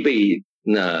会被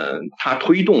他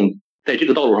推动在这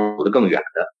个道路上走得更远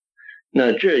的。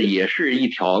那这也是一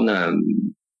条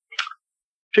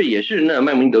这也是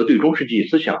麦蒙尼德对中世纪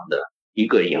思想的一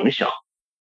个影响。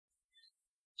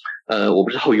我不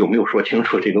知道有没有说清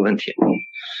楚这个问题。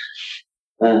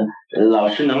老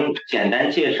师能简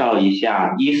单介绍一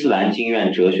下伊斯兰经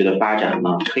院哲学的发展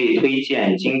吗？可以推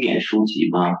荐经典书籍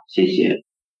吗？谢谢。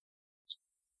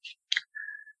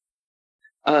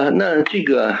那这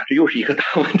又是一个大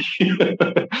问题。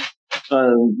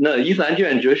那伊斯兰经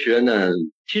院哲学呢，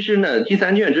其实呢，伊斯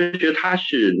兰经院哲学它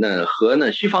是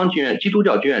和西方经院、基督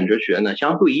教经院哲学呢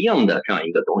相对应的这样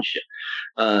一个东西。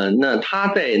那它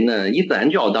在伊斯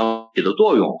兰教当中的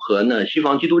作用和西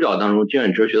方基督教当中经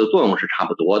院哲学的作用是差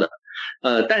不多的。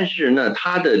但是呢，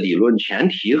它的理论前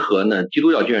提和基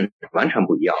督教经院完全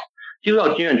不一样。基督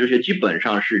教经院哲学基本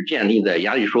上是建立在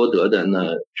亚里士多德的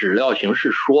质料形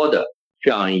式说的这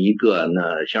样一个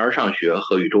形而上学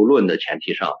和宇宙论的前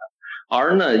提上的。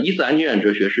而伊斯兰经院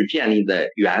哲学是建立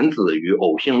在原子与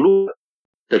偶性论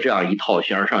的这样一套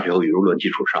形而上学和宇宙论基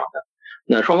础上的。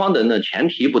那双方的前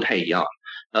提不太一样，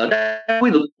但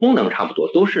规则功能差不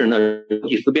多，都是逻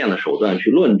辑思辨的手段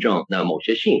去论证某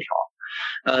些信条。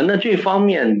那这方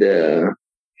面的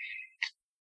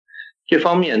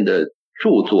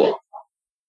著作，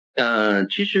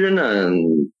其实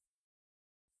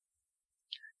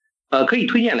可以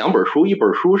推荐2本书，一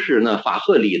本书是法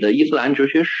赫里的《伊斯兰哲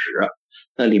学史》，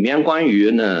里面关于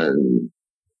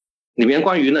经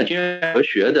院哲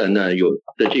学的有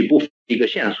的这部分一个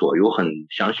线索，有很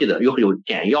详细的，有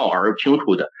简要而清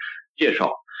楚的介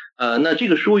绍。那这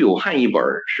个书有汉译本，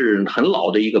是很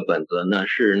老的一个本子，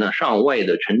是上外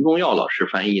的陈宗耀老师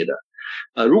翻译的。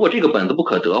如果这个本子不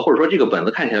可得，或者说这个本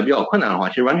子看起来比较困难的话，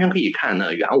其实完全可以看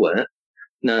原文。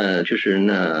那就是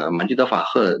马基德法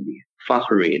赫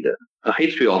里的《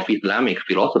History of Islamic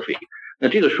Philosophy》。那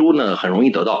这个书很容易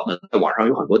得到，在网上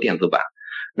有很多电子版，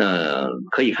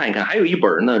可以看一看。还有一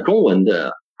本中文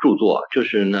的著作，就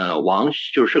是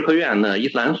社科院伊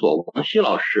斯兰所王希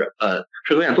老师，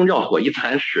社科院宗教所伊斯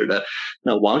兰史的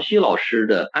王希老师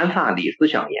的安萨里思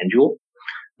想研究。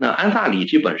那安萨里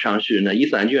基本上是伊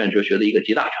斯兰经院哲学的一个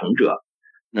集大成者，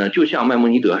就像麦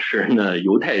蒙尼德是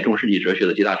犹太中世纪哲学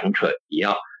的集大成者一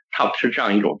样，他是这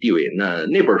样一种地位。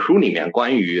那本书里面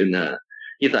关于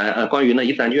伊斯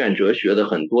兰经院哲学的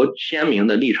很多鲜明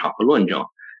的立场和论证，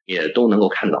也都能够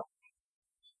看到。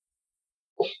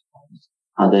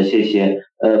好的，谢谢。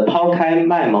抛开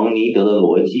麦蒙尼德的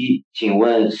逻辑，请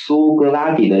问苏格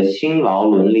拉底的辛劳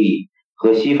伦理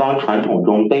和西方传统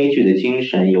中悲剧的精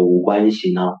神有无关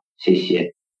系呢？谢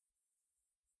谢。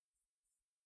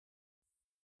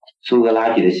苏格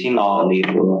拉底的辛劳伦理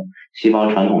和西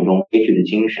方传统中悲剧的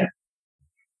精神。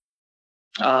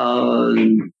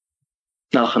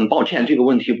那很抱歉，这个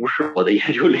问题不是我的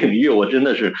研究领域，我真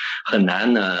的是很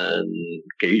难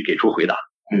给出回答。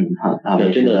好，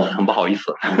真的很不好意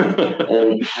思。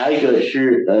还有一个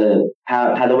是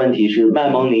他的问题是麦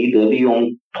蒙尼德利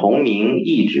用同名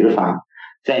异指法，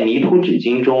在弥图指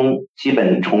经中基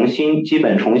本重新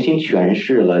诠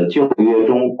释了旧约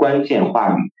中关键话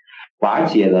语，瓦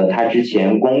解了他之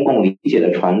前公共理解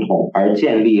的传统，而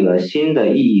建立了新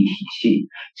的意义体系。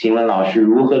请问老师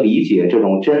如何理解这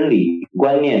种真理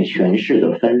观念诠释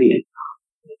的分裂？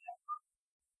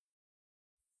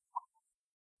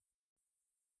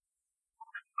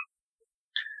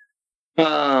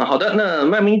好的。那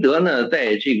麦蒙尼德呢，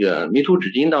在这个弥图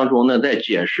指经当中呢，在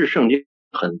解释圣经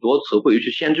很多词汇，尤其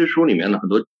先知书里面的很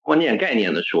多关键概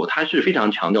念的时候，他是非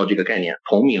常强调这个概念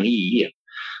同名异义。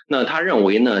那他认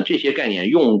为呢，这些概念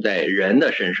用在人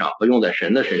的身上和用在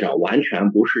神的身上完全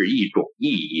不是一种意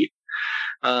义。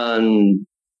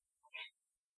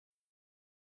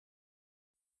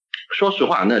说实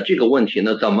话，那这个问题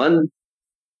呢，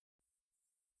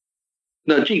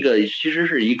那这个其实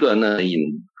是一个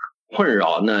困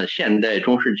扰现代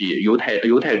中世纪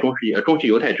中世纪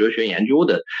犹太哲学研究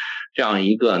的这样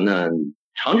一个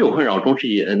长久困扰中世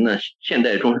纪现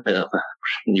代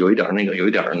有一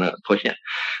点脱线。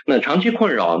那长期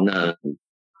困扰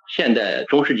现代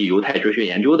中世纪犹太哲学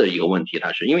研究的一个问题，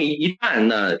它是因为一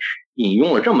旦引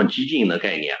用了这么激进的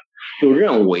概念，就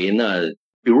认为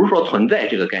比如说存在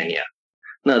这个概念，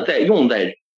那在用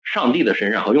在上帝的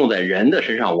身上和用在人的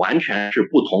身上完全是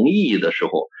不同意义的时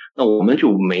候，那我们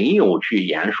就没有去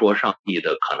言说上帝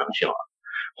的可能性了。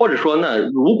或者说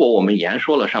如果我们言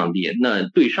说了上帝，那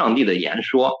对上帝的言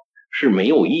说是没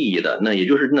有意义的，那也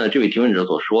就是这位提问者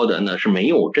所说的是没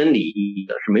有真理意义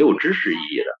的，是没有知识意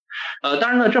义的。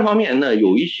当然这方面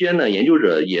有一些研究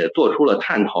者也做出了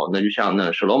探讨，就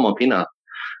像史罗莫皮纳，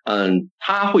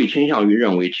他会倾向于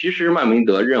认为，其实麦蒙尼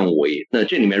德认为，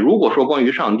这里面如果说关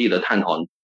于上帝的探讨，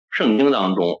圣经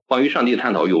当中关于上帝的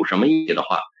探讨有什么意义的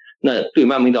话，那对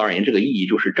麦蒙尼德而言，这个意义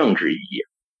就是政治意义。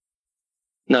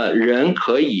那人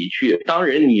可以当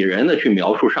拟人的去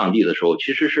描述上帝的时候，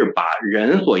其实是把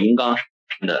人所应当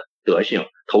的德性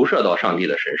投射到上帝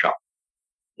的身上，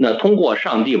那通过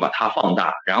上帝把它放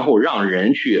大，然后让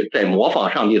人去在模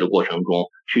仿上帝的过程中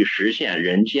去实现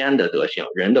人间的德性，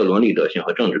人的伦理德性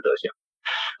和政治德性。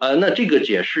那这个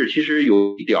解释其实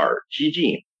有一点激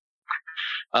进。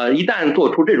一旦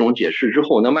做出这种解释之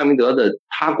后，那麦蒙尼德的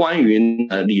他关于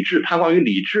理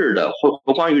智的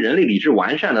或关于人类理智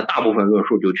完善的大部分论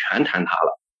述就全坍塌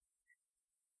了。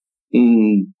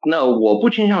那我不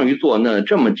倾向于做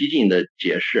这么激进的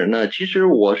解释。那其实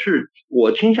我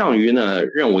倾向于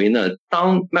认为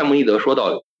当麦蒙尼德说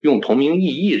到用同名异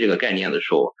义这个概念的时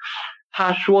候，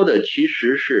他说的其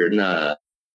实是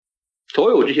所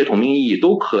有这些同名意义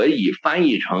都可以翻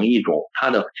译成一种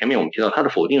前面我们提到他的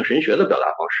否定神学的表达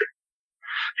方式。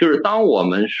就是当我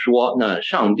们说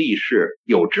上帝是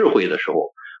有智慧的时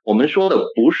候，我们说的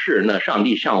不是上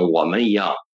帝像我们一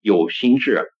样有心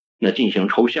智，进行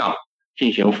抽象、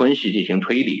进行分析、进行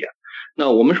推理。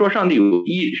那我们说上帝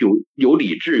有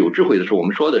理智、有智慧的时候，我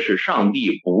们说的是上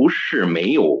帝不是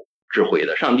没有智慧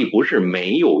的，上帝不是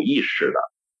没有意识的。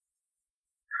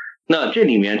那这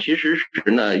里面其实是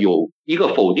有一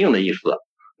个否定的意思，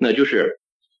那就是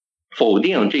否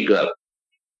定这个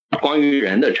关于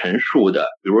人的陈述的，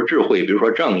比如说智慧，比如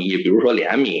说正义，比如说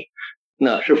怜悯，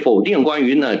那是否定关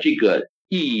于这个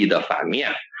意义的反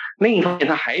面。另一方面，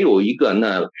它还有一个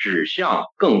指向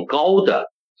更高的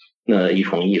一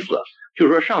重意思，就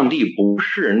是说上帝不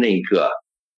是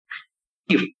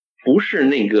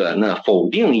否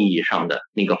定意义上的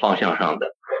那个方向上的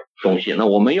东西。那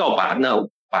我们要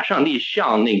把上帝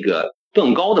向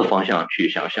更高的方向去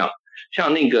想象，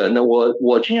像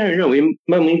我倾向于认为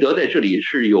麦蒙尼德在这里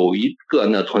是有一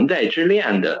个存在之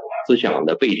链的思想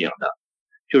的背景的，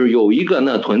就是有一个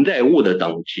存在物的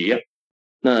等级，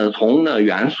从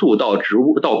元素到植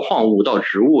物到矿物到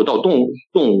植物到动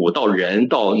物到人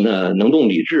到能动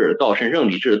理智到神圣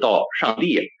理智到上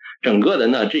帝，整个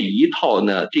的这一套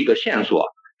这个线索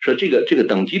是这个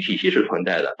等级体系是存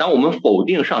在的。当我们否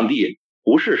定上帝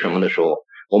不是什么的时候，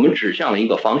我们指向了一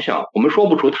个方向，我们说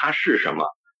不出它是什么，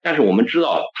但是我们知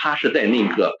道它是在那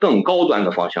个更高端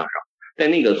的方向上，在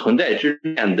那个存在之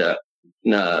链的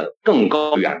更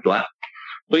高远端。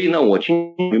所以我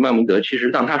倾向于麦蒙尼德其实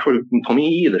当他说同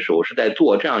名意义的时候，是在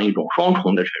做这样一种双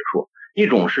重的陈述，一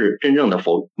种是真正的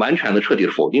完全的彻底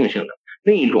的否定性的，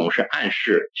另一种是暗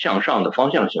示向上的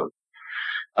方向性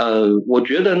的。我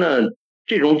觉得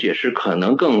这种解释可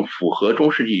能更符合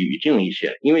中世纪语境一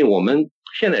些，因为我们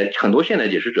现在很多现代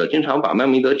解释者经常把麦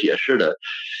蒙尼德解释的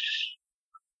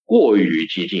过于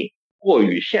激进，过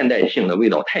于现代性的味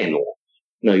道太浓，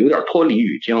有点脱离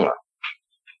语境了。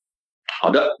好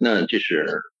的，这是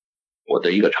我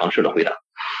的一个尝试的回答。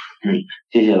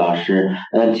谢谢老师。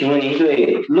请问您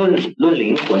对论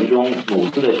灵魂中努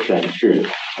斯的诠释，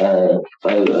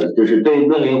就是对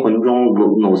论灵魂中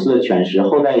努斯的诠释，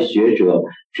后代学者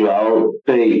主要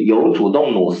对有主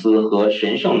动努斯和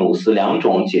神圣努斯两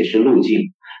种解释路径。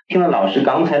听了老师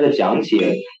刚才的讲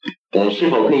解，是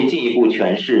否可以进一步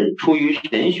诠释，出于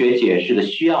神学解释的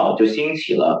需要，就兴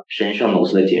起了神圣努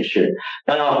斯的解释？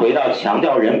当要回到强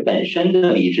调人本身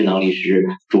的理智能力时，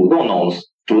主动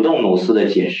努斯的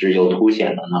解释又凸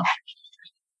显了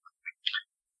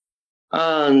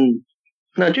呢？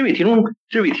那这位提问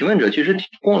者其实提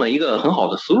供了一个很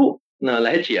好的思路，那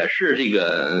来解释这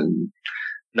个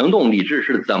能动理智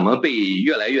是怎么被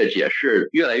越来越被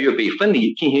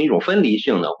进行一种分离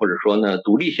性的，或者说呢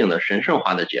独立性的神圣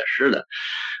化的解释的。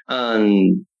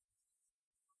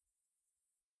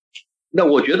那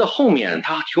我觉得后面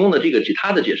他提供的这个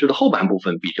他的解释的后半部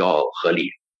分比较合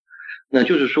理。那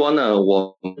就是说呢，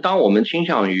当我们倾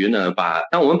向于呢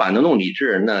当我们把能动理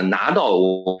智拿到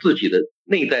我自己的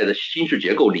内在的心智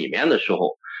结构里面的时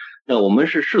候，那我们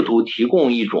是试图提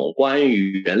供一种关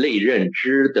于人类认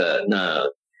知的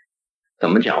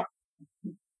怎么讲，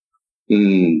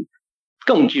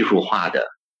更技术化的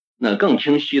更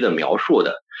清晰的描述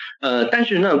的。但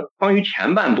是呢，关于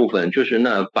前半部分，就是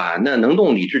把能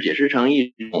动理智解释成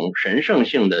一种神圣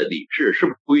性的理智，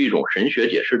是不是一种神学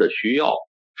解释的需要？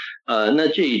那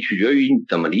这取决于你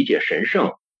怎么理解神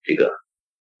圣这个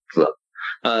字。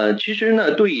其实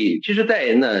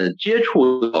在接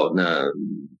触到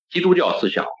基督教思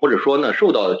想，或者说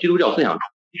受到基督教思想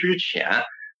之前，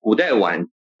古代晚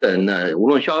的无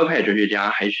论逍遥派哲学家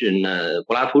还是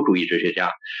柏拉图主义哲学家，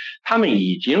他们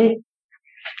已经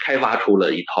开发出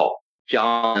了一套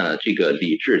将这个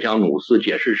理智将努斯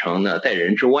解释成在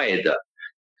人之外的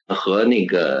和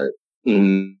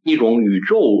一种宇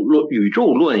宙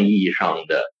论意义上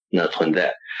的存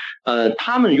在。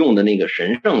他们用的那个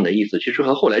神圣的意思，其实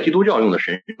和后来基督教用的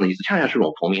神圣的意思恰恰是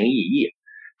种同名异义。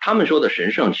他们说的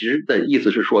神圣其实的意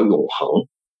思是说永恒。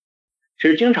其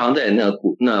实经常在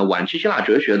晚期希腊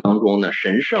哲学当中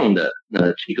神圣的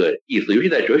这个意思，尤其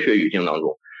在哲学语境当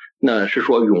中，是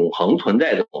说永恒存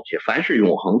在的东西，凡是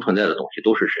永恒存在的东西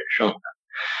都是神圣的。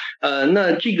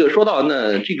那这个说到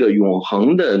这个永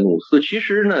恒的努斯，其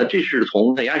实这是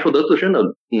从亚里士多德自身的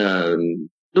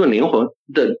论灵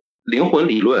魂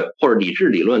理论或者理智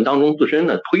理论当中自身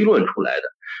推论出来的，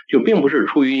就并不是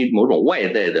出于某种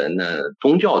外在的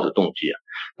宗教的动机。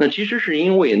那其实是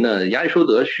因为亚里士多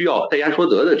德需要在亚里士多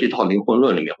德的这套灵魂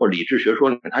论里面或者理智学说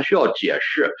里面，他需要解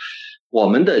释我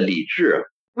们的理智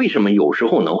为什么有时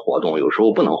候能活动，有时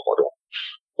候不能活动。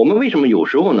我们为什么有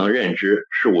时候能认知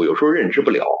事物，有时候认知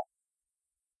不了？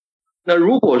那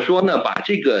如果说把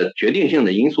这个决定性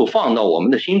的因素放到我们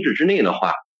的心智之内的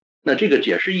话，那这个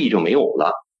解释意义就没有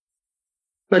了。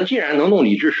那既然能动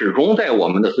理智始终在我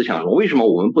们的思想中，为什么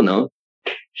我们不能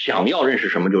想要认识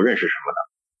什么就认识什么呢？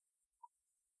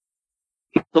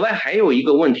此外还有一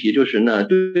个问题就是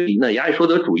对亚里士多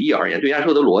德主义而言，对亚里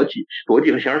士多德逻辑和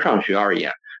形而上学而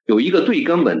言，有一个最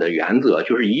根本的原则，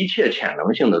就是一切潜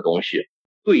能性的东西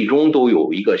最终都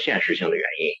有一个现实性的原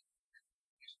因。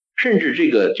甚至这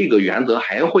个原则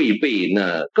还会被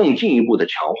更进一步的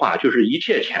强化，就是一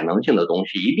切潜能性的东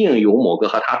西一定有某个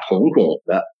和它同种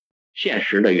的现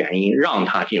实的原因让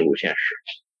它进入现实。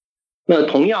那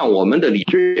同样我们的理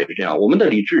智也是这样，我们的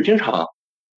理智经常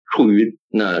处于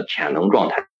潜能状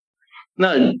态。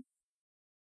那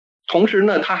同时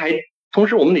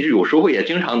我们理智有时候也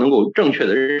经常能够正确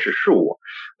的认识事物。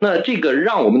那这个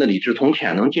让我们的理智从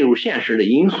潜能进入现实的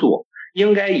因素，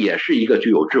应该也是一个具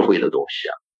有智慧的东西。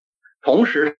同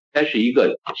时它是一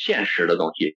个现实的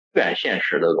东西，永远现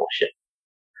实的东西。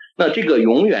那这个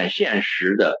永远现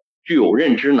实的具有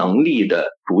认知能力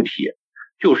的主体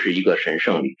就是一个神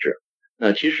圣理智。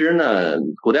其实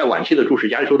古代晚期的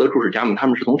亚里士多德注释家们，他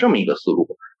们是从这么一个思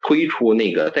路推出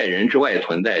在人之外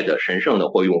存在的神圣的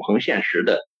或永恒现实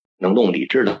的能动理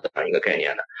智的这样一个概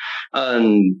念的。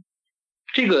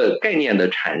这个概念的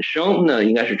产生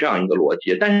应该是这样一个逻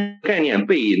辑，但是概念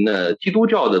被基督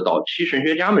教的早期神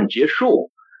学家们接受，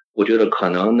我觉得可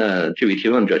能这位提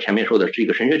问者前面说的是一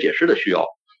个神学解释的需要，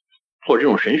或者这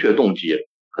种神学动机，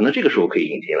可能这个时候可以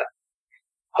引进来。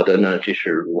好的，这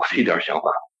是我的一点想法。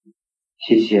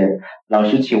谢谢老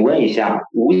师，请问一下，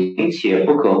无形且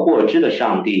不可获知的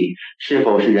上帝是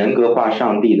否是人格化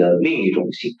上帝的另一种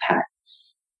形态？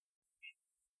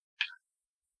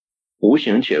无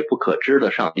形且不可知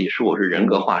的上帝是否是人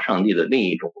格化上帝的另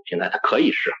一种形态？它可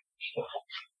以是，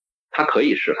它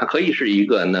可以是一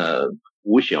个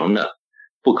无形的、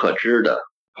不可知的，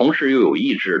同时又有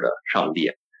意志的上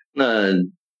帝。那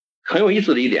很有意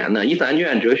思的一点呢，伊斯兰经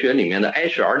验哲学里面的埃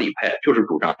什尔里派就是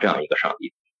主张这样一个上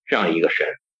帝，这样一个神。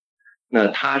那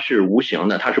它是无形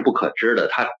的，它是不可知的，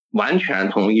它完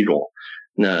全从一种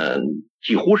那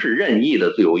几乎是任意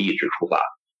的自由意志出发，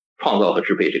创造和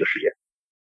支配这个世界。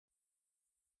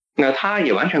那它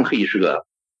也完全可以是个，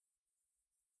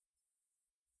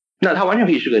它完全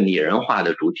可以是个拟人化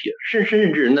的主体，甚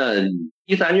至那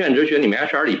伊斯兰经验哲学里面埃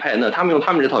什尔里派呢，他们用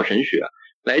他们这套神学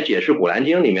来解释古兰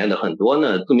经里面的很多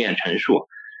呢字面陈述，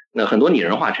那很多拟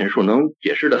人化陈述能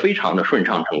解释的非常的顺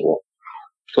畅成功，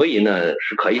所以呢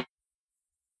是可以。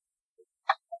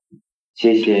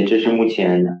谢谢，这是目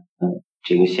前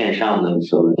这个线上的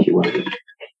所有的提问，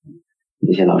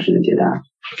谢谢老师的解答。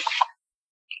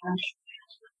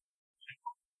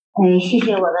谢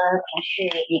谢我的同事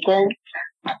李根。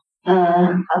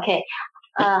OK，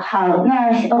 好，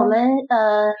那我们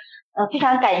非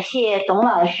常感谢董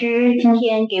老师今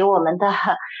天给我们的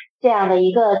这样的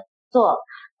一个做。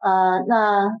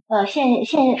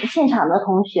现场的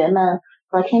同学们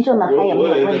和听众们还有没有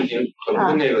问题？可能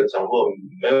跟那个讲座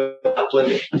没有大关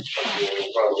联，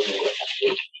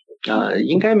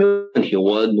应该没有问题，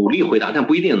我努力回答，但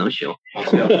不一定能行。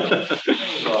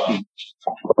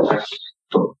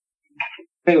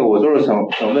那个我就是想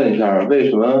问一下，为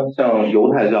什么像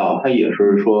犹太教它也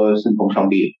是说信奉上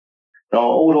帝，然后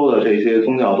欧洲的这些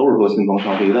宗教都是说信奉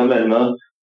上帝，但为什么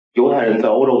犹太人在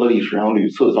欧洲的历史上屡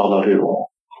次遭到这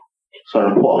种算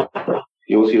是迫害，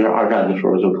尤其是二战的时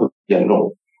候就特别严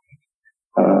重。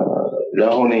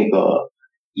然后那个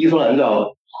伊斯兰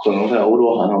教可能在欧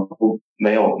洲好像都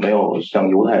没有像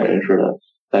犹太人似的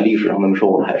在历史上那么受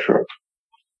过排斥，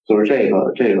就是这个，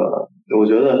我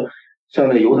觉得像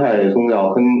这犹太宗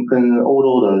教跟欧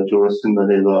洲的就是信的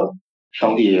这个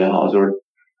上帝也好，就是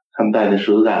他们带那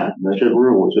十字架，那这不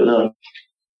是我觉得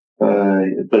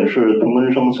本是同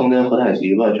根生，相煎何太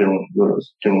急吧，这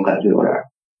种感觉有点。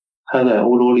他在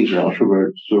欧洲历史上是不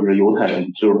是就是犹太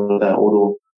人，就是说在欧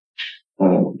洲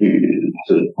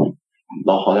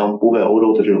好像不被欧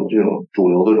洲的这种主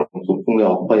流的这种宗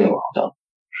教欢迎，好像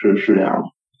是这样吗？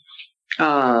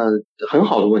很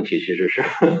好的问题，其实是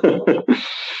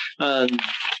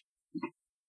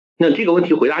那这个问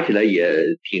题回答起来也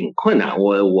挺困难，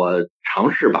我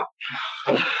尝试吧。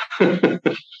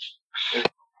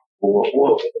我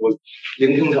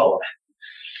聆听教诲。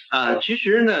其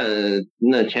实呢，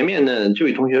那前面呢，这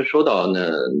位同学说到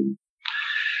呢，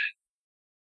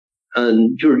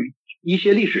就是一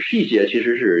些历史细节其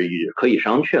实是可以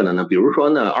商榷的呢。比如说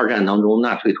呢，二战当中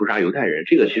纳粹屠杀犹太人，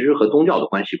这个其实和宗教的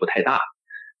关系不太大。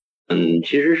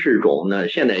其实是种呢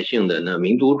现代性的呢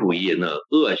民族主义呢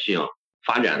恶性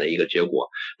发展的一个结果。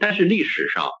但是历史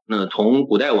上，那从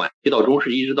古代晚期到中世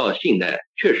纪一直到近代，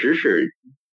确实是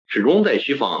始终在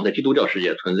西方在基督教世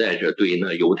界存在着对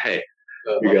呢犹太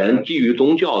人基于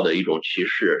宗教的一种歧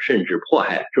视甚至迫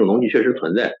害，这种东西确实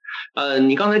存在。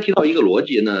你刚才提到一个逻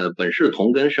辑呢，本是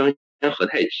同根生，何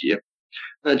太急。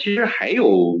其实还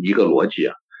有一个逻辑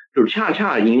就是恰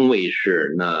恰因为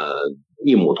是那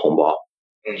异母同胞，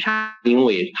恰因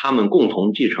为他们共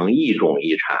同继承一种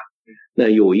遗产，那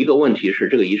有一个问题是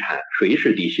这个遗产谁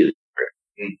是嫡系的人？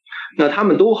那他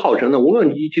们都号称呢，无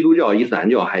论基督教、伊斯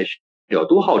兰教还是教，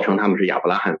都号称他们是亚伯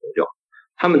拉罕宗教。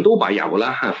他们都把亚伯拉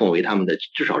罕奉为他们的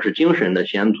至少是精神的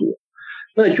先祖，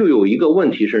那就有一个问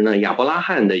题是呢，亚伯拉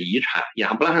罕的遗产，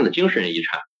亚伯拉罕的精神遗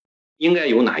产应该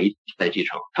由哪一代继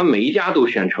承？他们每一家都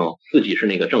宣称自己是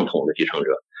那个正统的继承者。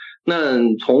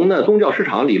那从呢宗教市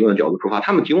场理论的角度出发，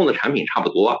他们提供的产品差不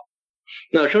多，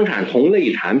那生产同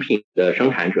类产品的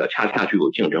生产者恰恰具有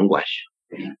竞争关系。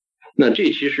那这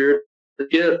其实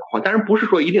当然不是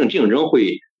说一定竞争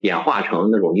会演化成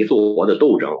那种你死我活的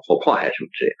斗争或迫害什么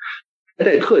之类的。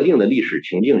在特定的历史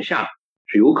情境下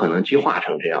是有可能激化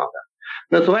成这样的。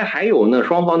那此外还有呢，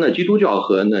双方的基督教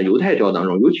和呢犹太教当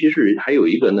中，尤其是还有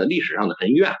一个呢历史上的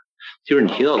恩怨，就是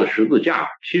你提到的十字架。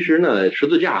其实呢，十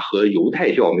字架和犹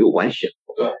太教没有关系，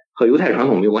对，和犹太传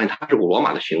统没有关系，它是古罗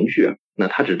马的刑具，那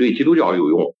它只对基督教有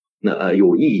用，那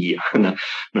有意义。那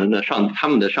他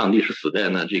们的上帝是死在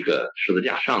呢这个十字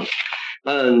架上的。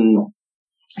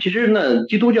其实呢，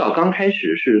基督教刚开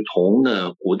始是从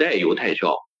呢古代犹太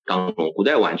教当中，古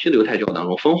代晚期的犹太教当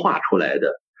中分化出来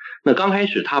的。那刚开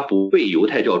始它不被犹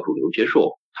太教主流接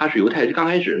受，它是刚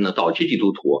开始呢早期基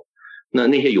督徒，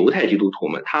那些犹太基督徒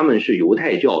们，他们是犹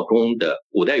太教中的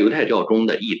古代犹太教中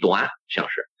的异端，像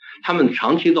是他们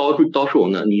长期遭受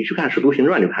呢，你去看《使徒行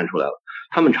传》就看出来了，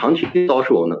他们长期遭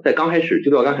受呢，在刚开始基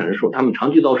督教刚开始的时候，他们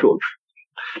长期遭受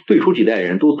最初几代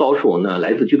人都遭受呢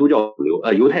来自基督教主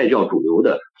流犹太教主流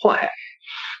的迫害。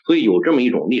所以有这么一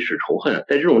种历史仇恨，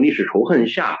在这种历史仇恨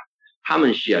下，他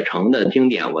们写成的经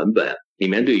典文本里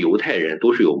面对犹太人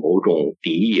都是有某种敌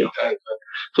意。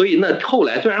所以呢，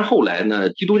虽然后来呢，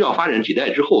基督教发展几代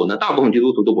之后，那大部分基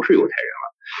督徒都不是犹太人了，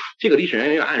这个历史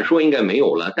人员按说应该没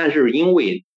有了，但是因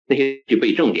为那些就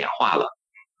被正典化了，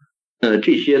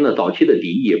这些呢早期的敌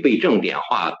意被正典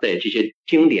化在这些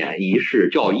经典仪式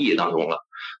教义当中了，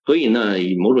所以呢，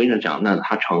以某种意义上讲，那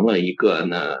它成了一个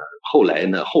呢后来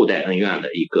呢后代恩怨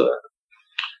的一个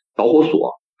导火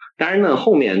索。当然呢，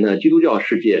后面呢基督教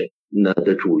世界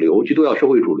的主流，基督教社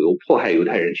会主流迫害犹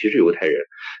太人，歧视犹太人，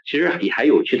其实也还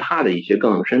有其他的一些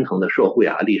更深层的社会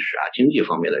啊、历史啊、经济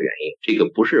方面的原因，这个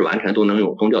不是完全都能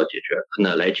用宗教解决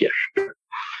来解释。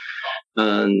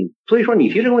所以说你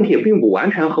提这个问题也并不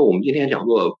完全和我们今天讲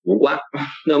座无关。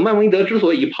那麦蒙尼德之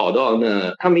所以跑到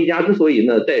他们一家之所以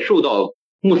呢在受到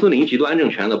穆斯林极端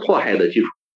政权的迫害的基础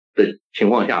的情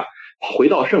况下回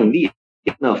到圣地，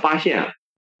那发现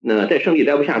那在圣地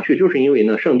待不下去，就是因为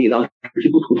呢圣地当时基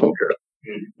督徒统治的。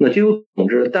那基督徒统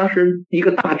治当时一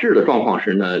个大致的状况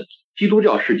是呢，基督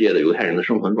教世界的犹太人的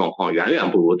生存状况远远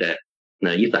不如在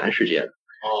伊斯兰世界的。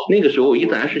那个时候伊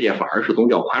斯兰世界反而是宗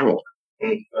教宽容的。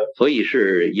所以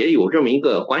也有这么一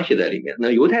个关系在里面。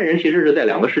那犹太人其实是在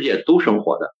两个世界都生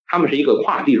活的，他们是一个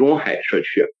跨地中海社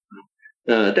区。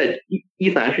在伊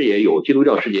斯兰世界也有，基督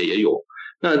教世界也有，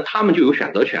那他们就有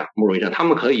选择权。某种意义上，他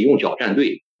们可以用脚站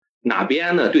队，哪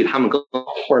边呢对他们更好，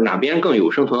或者哪边更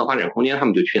有生存和发展空间，他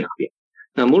们就去哪边。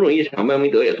那某种意义上，麦蒙尼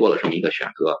德也做了这么一个选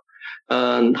择。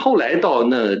后来到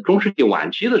中世纪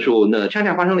晚期的时候，恰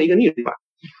恰发生了一个逆转，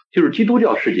就是基督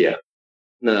教世界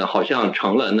好像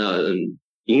成了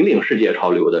引领世界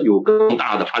潮流的、有更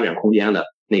大的发展空间的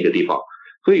那个地方，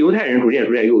所以犹太人逐渐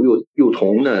又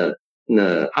从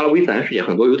阿拉伯伊斯兰世界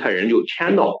很多犹太人就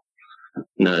迁到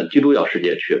基督教世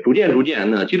界去，逐渐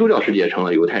基督教世界成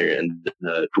了犹太人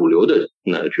主流的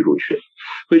居住区，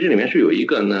所以这里面是有一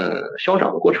个消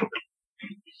长的过程的。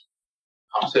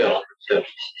好，谢谢老师。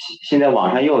现在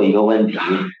网上又有一个问题，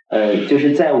就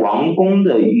是在王宫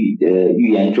的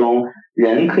预言中，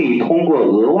人可以通过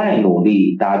额外努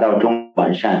力达到中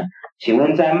完善。请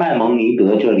问在麦蒙尼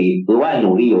德这里，额外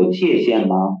努力有界限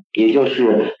吗？也就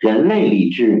是人类理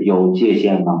智有界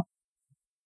限吗？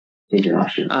谢谢老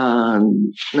师。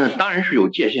那当然是有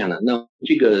界限的。那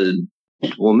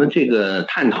我们这个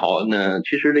探讨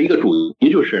其实的一个主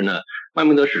题就是麦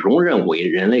蒙尼德始终认为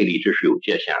人类理智是有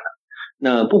界限的。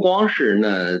那不光是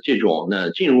这种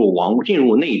进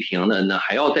入内廷的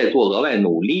还要再做额外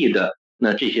努力的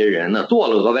这些人做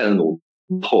了额外的努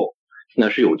力后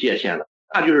是有界限的，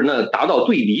那就是达到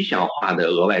最理想化的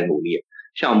额外努力。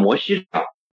像摩西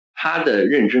他的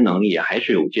认知能力还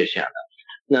是有界限的。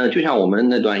那就像我们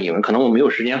那段引文，可能我没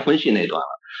有时间分析那段了。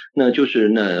那就是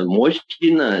摩西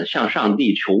向上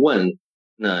帝求问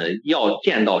要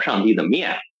见到上帝的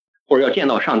面，或者要见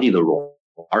到上帝的容，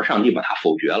而上帝把他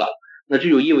否决了。那这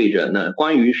就意味着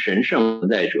关于神圣存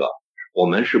在者，我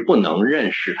们是不能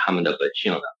认识他们的本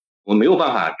性的。我没有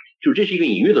办法，就这是一个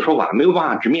隐喻的说法，没有办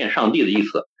法直面上帝的意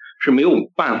思，是没有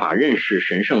办法认识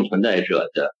神圣存在者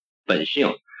的本性。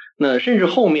那甚至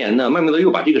后面麦蒙尼德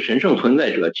又把这个神圣存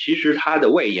在者，其实他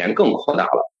的外延更扩大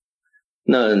了。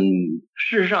那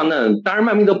事实上当然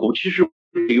麦蒙尼德其实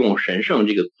不用神圣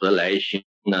这个词来形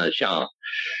容，像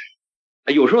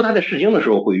有时候他在释经的时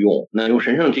候会用用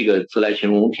神圣这个词来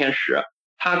形容天使，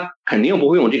他肯定不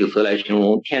会用这个词来形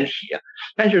容天体。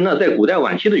但是在古代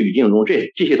晚期的语境中，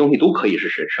这些东西都可以是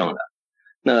神圣的。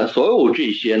那所有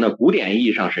这些古典意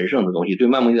义上神圣的东西，对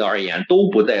麦蒙尼德而言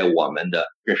都不在我们的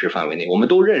认识范围内，我们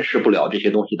都认识不了这些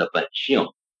东西的本性。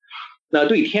那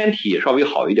对天体稍微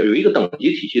好一点，有一个等级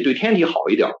体系，对天体好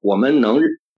一点，我们能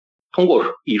通过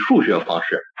以数学方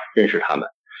式认识它们。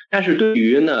但是对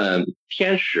于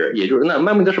天使，也就是麦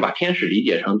蒙尼德是把天使理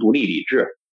解成独立理智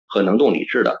和能动理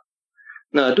智的。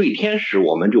那对天使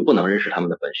我们就不能认识他们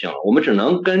的本性了，我们只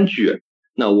能根据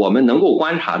我们能够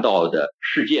观察到的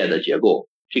世界的结构，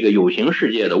这个有形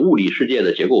世界的物理世界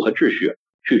的结构和秩序，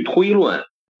去推论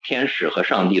天使和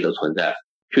上帝的存在，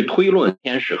去推论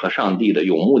天使和上帝的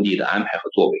有目的的安排和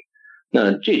作为。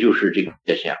那这就是这个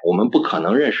界限，我们不可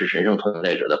能认识神圣存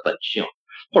在者的本性，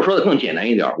或者说的更简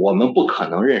单一点，我们不可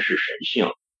能认识神性。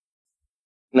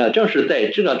那正是在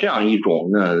这样一种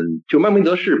就麦蒙尼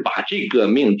德是把这个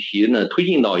命题推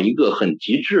进到一个很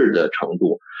极致的程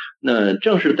度。那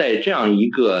正是在这样一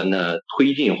个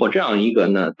推进或这样一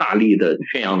个大力的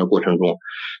宣扬的过程中，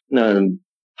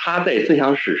他在思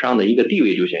想史上的一个地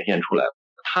位就显现出来了。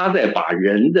他在把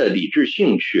人的理智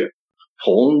兴趣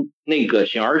从那个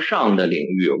形而上的领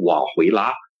域往回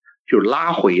拉，就是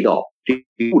拉回到这个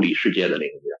物理世界的领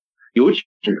域，尤其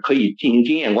是可以进行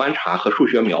经验观察和数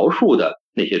学描述的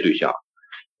那些对象。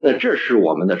那这是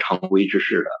我们的常规知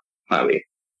识的范围。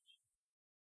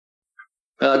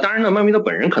当然呢，麦蒙尼德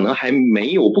本人可能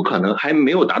不可能还没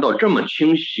有达到这么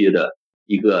清晰的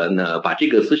一个呢把这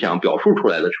个思想表述出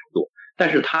来的程度，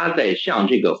但是他在向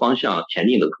这个方向前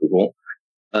进的途中，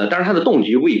当然他的动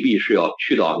机未必是要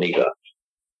去到那个，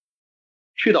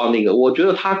我觉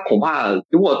得他恐怕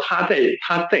如果他在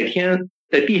天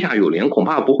在地下有灵，恐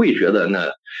怕不会觉得呢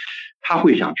他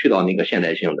会想去到那个现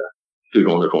代性的最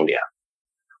终的终点。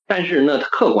但是呢，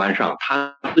客观上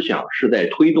他思想是在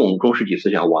推动中世纪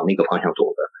思想往那个方向走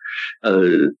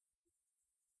的。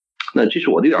那这是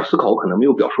我的一点思考，我可能没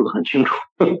有表述的很清楚。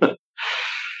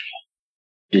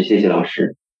谢谢老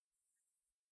师。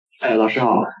老师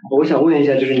好，我想问一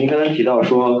下，就是您刚才提到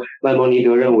说麦蒙尼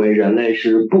德认为人类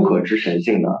是不可知神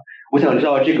性的，我想知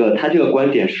道他这个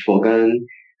观点是否跟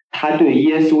他对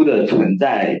耶稣的存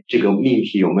在这个命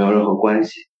题有没有任何关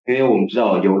系？因为我们知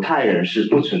道犹太人是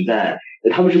不存在，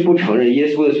他们是不承认耶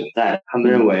稣的存在，他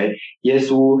们认为耶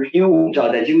稣，因为我们知道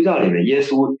在基督教里面，耶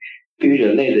稣对于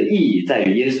人类的意义在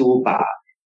于耶稣把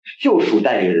救赎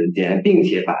带给人间，并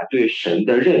且把对神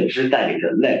的认知带给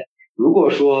人类。如果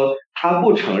说他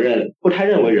不承认或他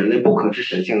认为人类不可知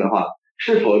神性的话，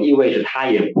是否意味着他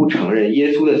也不承认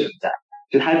耶稣的存在？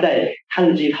就他在他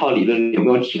的这一套理论有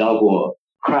没有提到过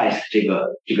Christ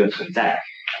这个存在？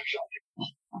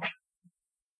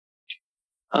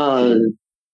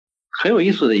很有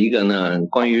意思的一个呢，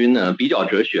关于呢比较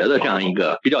哲学的这样一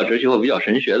个比较哲学或比较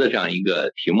神学的这样一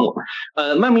个题目。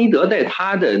麦蒙尼德在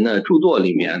他的呢著作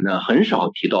里面呢很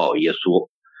少提到耶稣。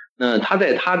那他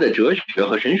在他的哲学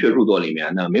和神学著作里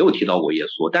面呢没有提到过耶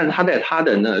稣，但是他在他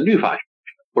的呢律法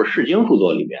或者释经著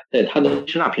作里面，在他的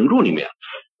希腊评注里面，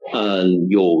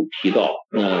有提到。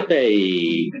在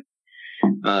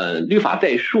律法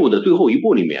在述的最后一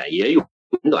部里面也有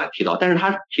很短提到，但是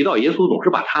他提到耶稣总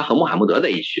是把他和穆罕默德在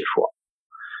一起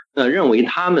说，认为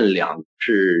他们俩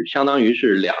是相当于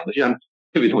是两个，就像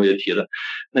这位同学提的，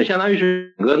那相当于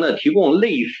是两个呢提供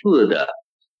类似的。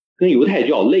跟犹太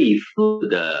教类似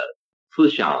的思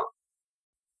想，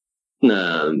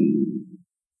那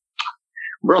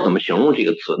不知道怎么形容这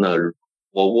个词呢？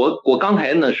我刚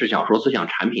才呢是想说思想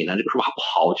产品呢，这个说法不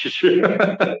好，其实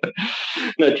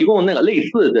那提供那个类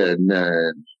似的那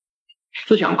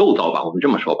思想构造吧，我们这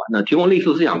么说吧，那提供类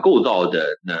似思想构造的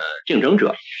那竞争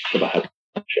者，对吧？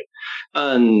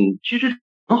其实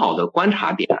很好的观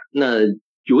察点。那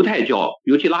犹太教，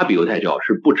尤其拉比犹太教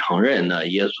是不承认呢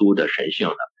耶稣的神性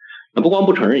的。那不光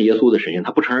不承认耶稣的神性，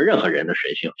他不承认任何人的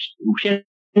神性。先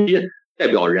代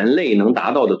表人类能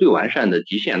达到的最完善的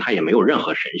极限，他也没有任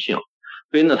何神性。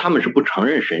所以呢，他们是不承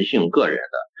认神性个人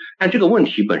的。但这个问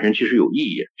题本身其实有意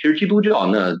义。其实基督教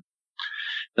呢，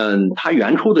它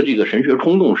原初的这个神学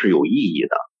冲动是有意义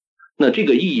的。那这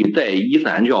个意义在伊斯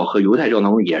兰教和犹太教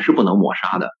当中也是不能抹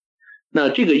杀的。那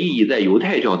这个意义在犹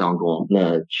太教当中，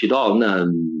那起到那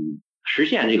实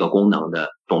现这个功能的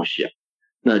东西。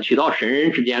那起到神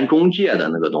人之间中介的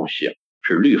那个东西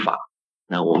是律法。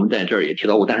那我们在这儿也提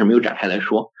到过，但是没有展开来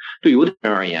说。对犹太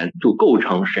人而言，就构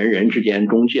成神人之间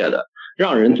中介的，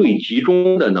让人最集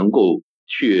中的能够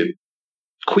去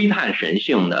窥探神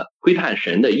性的、窥探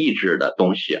神的意志的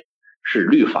东西是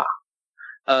律法。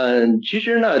其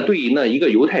实呢，对于呢一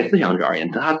个犹太思想者而言，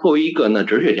他作为一个呢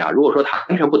哲学家，如果说他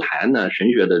完全不谈呢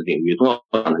神学的领域、宗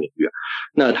教的领域，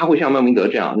那他会像麦蒙尼德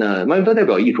这样。那麦蒙尼德代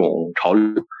表一种潮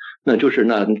流。那就是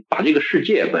呢，把这个世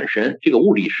界本身，这个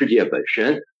物理世界本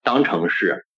身当成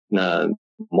是那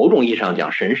某种意义上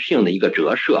讲神性的一个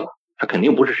折射，它肯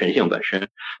定不是神性本身。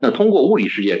那通过物理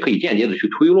世界可以间接的去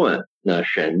推论那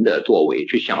神的作为，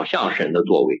去想象神的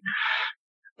作为。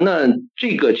那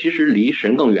这个其实离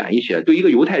神更远一些。对一个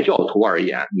犹太教徒而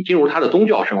言，你进入他的宗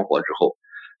教生活之后，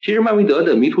其实麦蒙尼德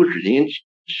的《迷途纸巾》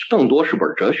更多是本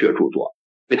哲学著作，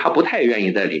所以他不太愿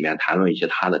意在里面谈论一些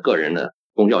他的个人的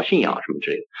宗教信仰什么之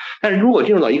类的。但是如果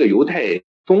进入到一个犹太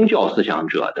宗教思想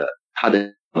者的他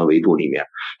的维度里面，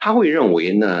他会认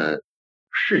为呢，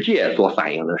世界所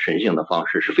反映的神性的方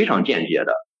式是非常间接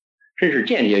的，甚至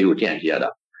间接又间接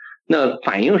的。那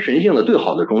反映神性的最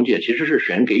好的中介其实是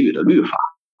神给予的律法，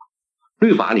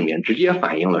律法里面直接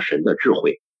反映了神的智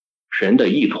慧、神的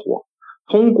意图，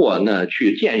通过呢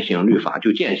去践行律法，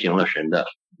就践行了神的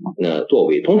作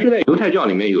为。同时在犹太教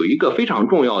里面有一个非常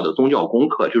重要的宗教功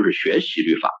课，就是学习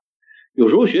律法。有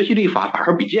时候学习律法反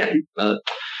而比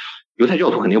犹太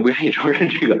教徒肯定不愿意承认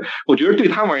这个，我觉得对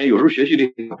他们而言，有时候学习律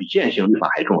法比践行律法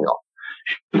还重要。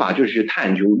律法就是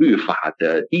探究律法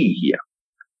的意义，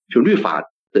就律法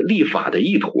的立法的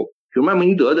意图。就麦蒙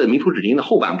尼德的《迷途纸巾》的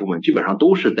后半部分基本上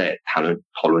都是在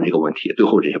讨论这个问题，最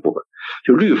后这些部分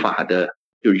就律法的，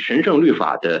就是神圣律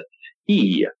法的意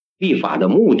义、立法的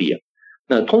目的。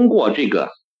那通过这个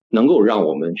能够让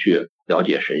我们去了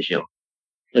解神性。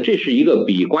那这是一个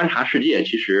比观察世界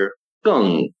其实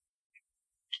更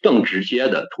直接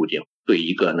的途径，对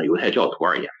一个犹太教徒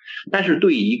而言。但是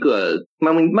对一个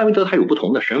麦蒙尼德他有不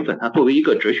同的身份，他作为一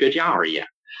个哲学家而言，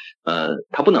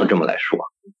他不能这么来说。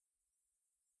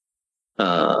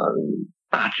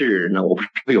大致呢，我不知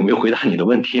道有没有回答你的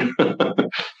问题。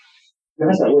我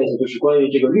还想问一下，就是关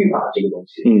于这个律法这个东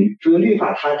西，这个律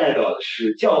法它代表的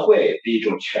是教会的一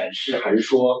种诠释，还是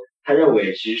说他认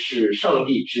为其实是上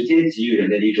帝直接给予人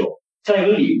类的一种像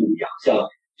一个礼物一样，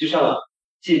就像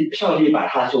上帝把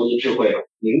他所有的智慧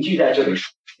凝聚在这本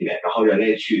书里面，然后人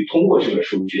类去通过这本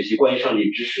书学习关于上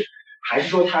帝知识，还是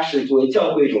说它是作为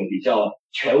教会一种比较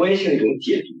权威性的一种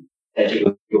解读，在这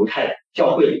个犹太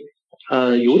教会里面？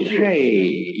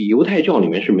犹太教里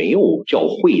面是没有教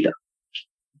会的，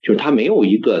就是它没有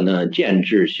一个建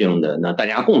制性的大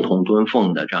家共同尊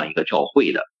奉的这样一个教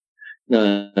会的。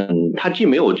它既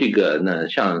没有这个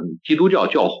像基督教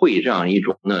教会这样一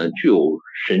种具有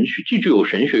神学，既具有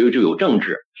神学又具有政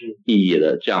治意义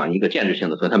的这样一个建制性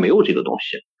的，所以它没有这个东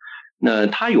西。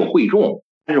它有会众，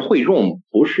但是会众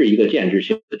不是一个建制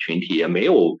性的群体，也没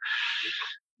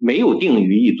有定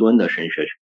于一尊的神学，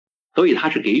所以它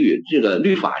是给予这个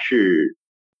律法是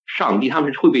上帝，他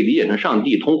们是会被理解成上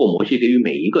帝通过摩西给予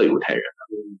每一个犹太人的，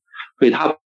所以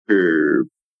它是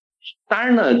当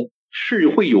然呢是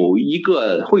会有一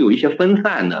些分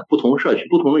散的不同社区，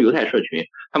不同的犹太社群，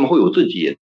他们会有自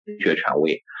己神学权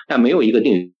威，但没有一个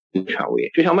定权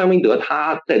威。就像麦蒙尼德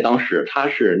他在当时他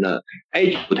是埃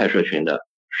及犹太社群的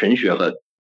神学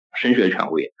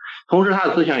权威，同时他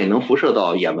的思想也能辐射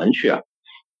到也门去，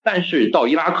但是到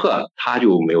伊拉克他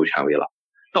就没有权威了，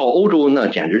到欧洲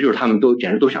简直就是他们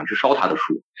简直都想去烧他的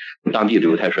书，当地的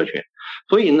犹太社群。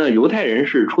所以犹太人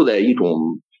是处在一种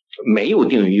没有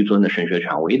定于一尊的神学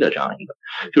权威的这样一个，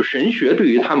就神学对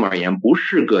于他们而言不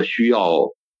是个需要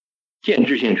建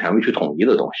制性权威去统一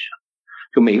的东西，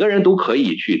就每个人都可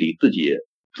以去理自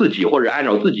己或者按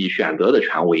照自己选择的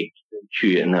权威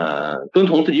去遵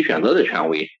从自己选择的权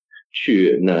威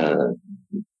去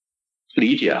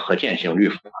理解和践行律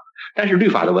法。但是律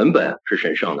法的文本是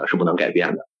神圣的，是不能改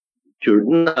变的。就是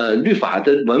律法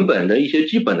的文本的一些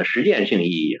基本的实践性意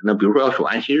义，比如说要守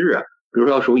安息日，比如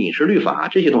说要守饮食律法，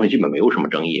这些东西基本没有什么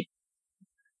争议。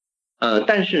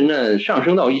但是上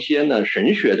升到一些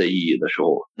神学的意义的时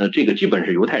候，这个基本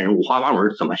是犹太人五花八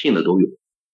门，怎么信的都有。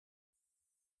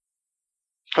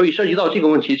所以涉及到这个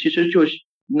问题，其实就是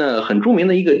很著名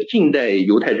的一个近代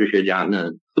犹太哲学家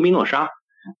斯宾诺莎，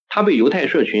他被犹太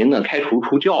社群开除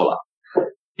出教了。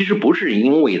其实不是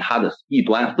因为他的异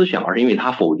端思想，而是因为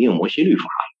他否定摩西律法。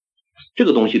这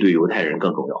个东西对犹太人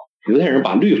更重要，犹太人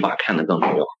把律法看得更重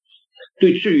要。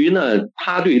至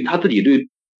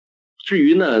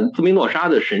于斯宾诺莎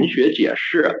的神学解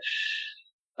释，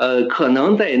可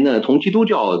能在从基督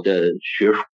教的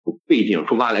学术背景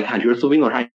出发来看，就是斯宾诺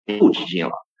莎够激进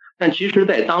了。但其实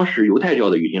在当时犹太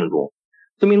教的语境中，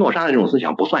斯宾诺莎的这种思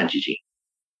想不算激进，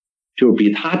就是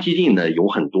比他激进的有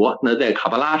很多。在卡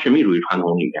巴拉神秘主义传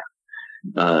统里面，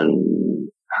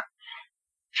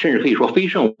甚至可以说非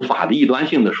圣无法的异端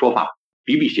性的说法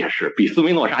比比皆是，比斯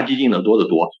宾诺莎激进的多得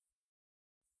多。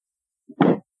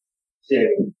谢谢。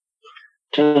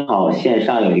正好线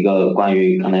上有一个关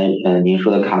于刚才您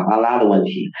说的卡巴拉的问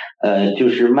题，就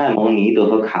是麦蒙尼德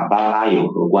和卡巴拉有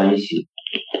何关系？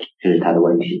这是他的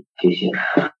问题，谢谢。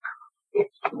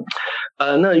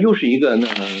那又是一个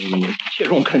切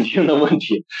中肯定的问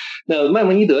题。麦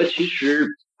蒙尼德其实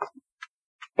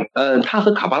他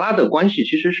和卡巴拉的关系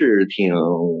其实是挺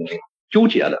纠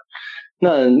结的。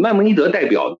麦蒙尼德代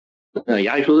表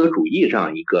亚里士多德主义这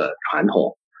样一个传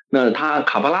统，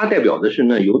卡巴拉代表的是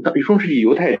中世纪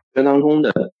犹太学当中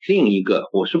的另一个，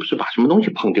我是不是把什么东西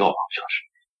碰掉了？好像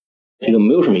是这个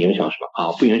没有什么影响是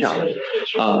吧？不影响了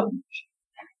啊。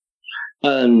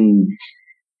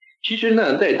其实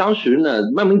在当时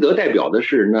麦蒙尼德代表的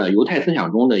是犹太思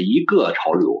想中的一个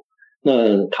潮流，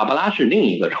卡巴拉是另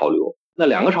一个潮流。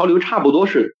两个潮流差不多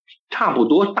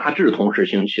大致同时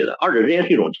兴起的，二者之间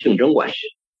是一种竞争关系。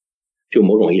就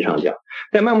某种意义上讲，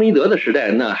在麦蒙尼德的时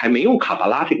代还没有卡巴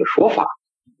拉这个说法，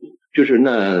就是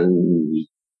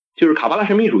卡巴拉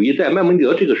神秘主义在麦蒙尼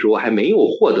德这个时候还没有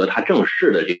获得它正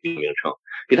式的这个名称，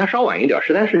比它稍晚一点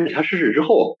13世纪他逝世之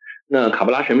后，卡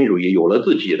巴拉神秘主义有了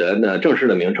自己的正式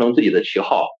的名称，自己的旗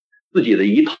号，自己的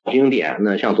一套经典，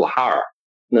像佐哈尔，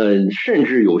甚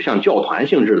至有像教团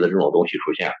性质的这种东西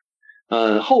出现。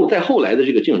在后来的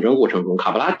这个竞争过程中，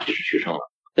卡巴拉其实取胜了。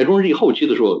在中世纪后期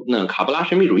的时候，卡巴拉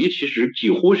神秘主义其实几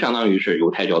乎相当于是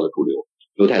犹太教的主流，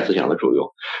犹太思想的主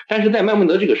流。但是在麦蒙尼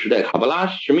德这个时代，卡巴拉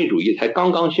神秘主义才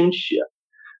刚刚兴起。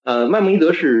麦蒙尼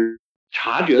德是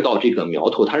察觉到这个苗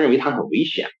头，他认为它很危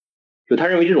险，就他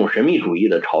认为这种神秘主义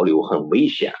的潮流很危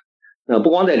险，那不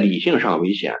光在理性上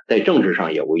危险，在政治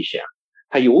上也危险，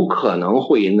它有可能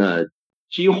会呢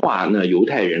激化呢犹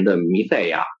太人的弥赛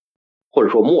亚或者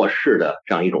说末世的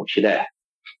这样一种期待。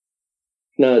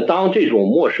那当这种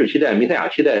末世期待、弥赛亚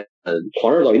期待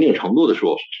狂热到一定程度的时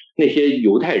候，那些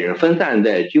犹太人分散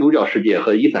在基督教世界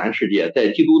和伊斯兰世界，在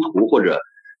基督徒或者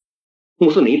穆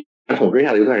斯林统治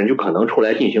下的犹太人就可能出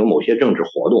来进行某些政治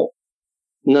活动，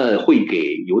那会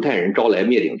给犹太人招来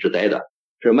灭顶之灾的。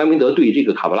这麦蒙尼德对这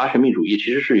个卡巴拉神秘主义其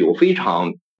实是有非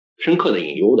常深刻的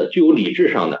隐忧的，具有理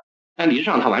智上的，但理智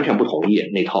上他完全不同意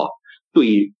那套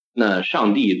对那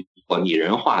上帝拟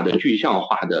人化的具象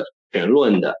化的神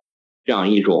论的这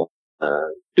样一种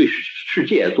对世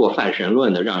界做泛神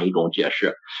论的这样一种解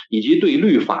释，以及对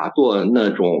律法做那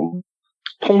种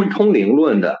通灵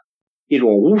论的一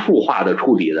种巫术化的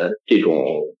处理的这种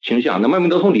倾向。那麦蒙尼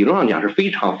德从理论上讲是非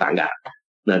常反感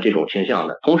那这种倾向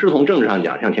的，同时从政治上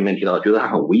讲，像前面提到觉得它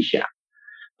很危险。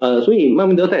所以麦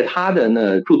蒙尼德在他的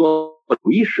那著作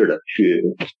有意识的去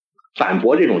反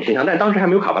驳这种倾向，但当时还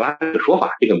没有卡巴拉这个说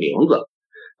法这个名字。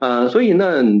所以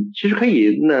呢，其实可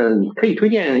以推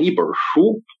荐一本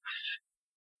书，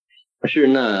是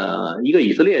那一个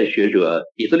以色列学者、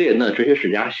以色列那哲學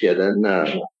史家写的那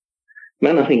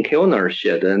Menachem Kellner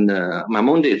写的那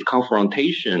Maimonides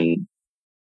Confrontation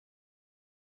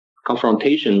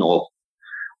of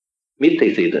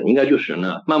Mysticism， 应该就是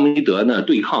呢麦蒙尼德呢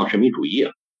对抗神秘主义，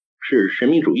是神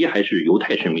秘主义还是犹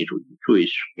太神秘主义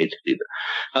Jewish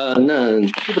Mysticism？ 那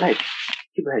记不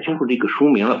太清楚这个书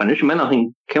名了，反正是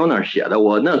Menachem Kellner 写的。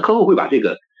我那课后会把这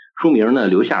个书名呢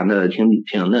留下，那请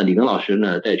那李根老师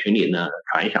呢在群里呢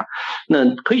传一下。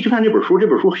那可以去看这本书，这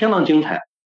本书相当精彩。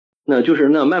那就是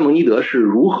那麦蒙尼德是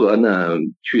如何呢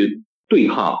去对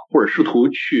抗或者试图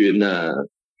去那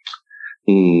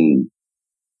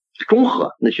中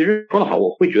和。那其实说的好，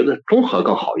我会觉得中和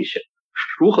更好一些。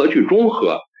如何去中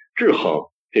和制衡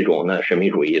这种呢神秘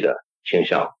主义的倾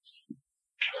向？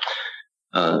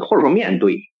或者说面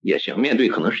对也行，面对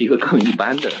可能是一个更一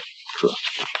般的词。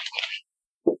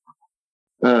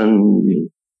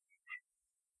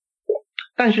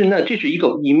但是呢，这是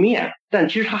一面，但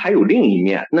其实它还有另一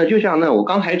面。那就像呢，我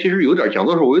刚才其实有点讲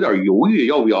的时候，我有点犹豫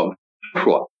要不要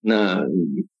说，那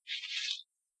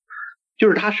就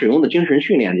是他使用的精神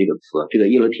训练这个词，这个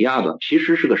伊勒提亚的其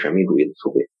实是个神秘主义的词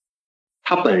汇，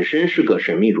它本身是个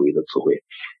神秘主义的词汇。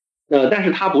但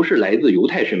是它不是来自犹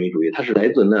太神秘主义，它是来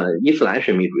自那伊斯兰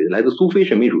神秘主义的，来自苏菲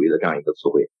神秘主义的这样一个词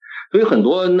汇。所以很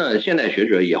多呢现代学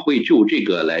者也会就这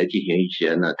个来进行一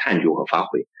些呢探究和发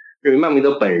挥，认为麦蒙尼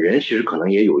德本人其实可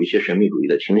能也有一些神秘主义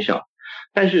的倾向。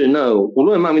但是呢，无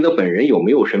论麦蒙尼德本人有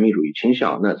没有神秘主义倾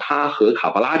向，那他和卡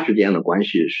巴拉之间的关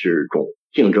系是种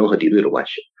竞争和敌对的关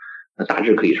系，那大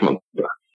致可以这么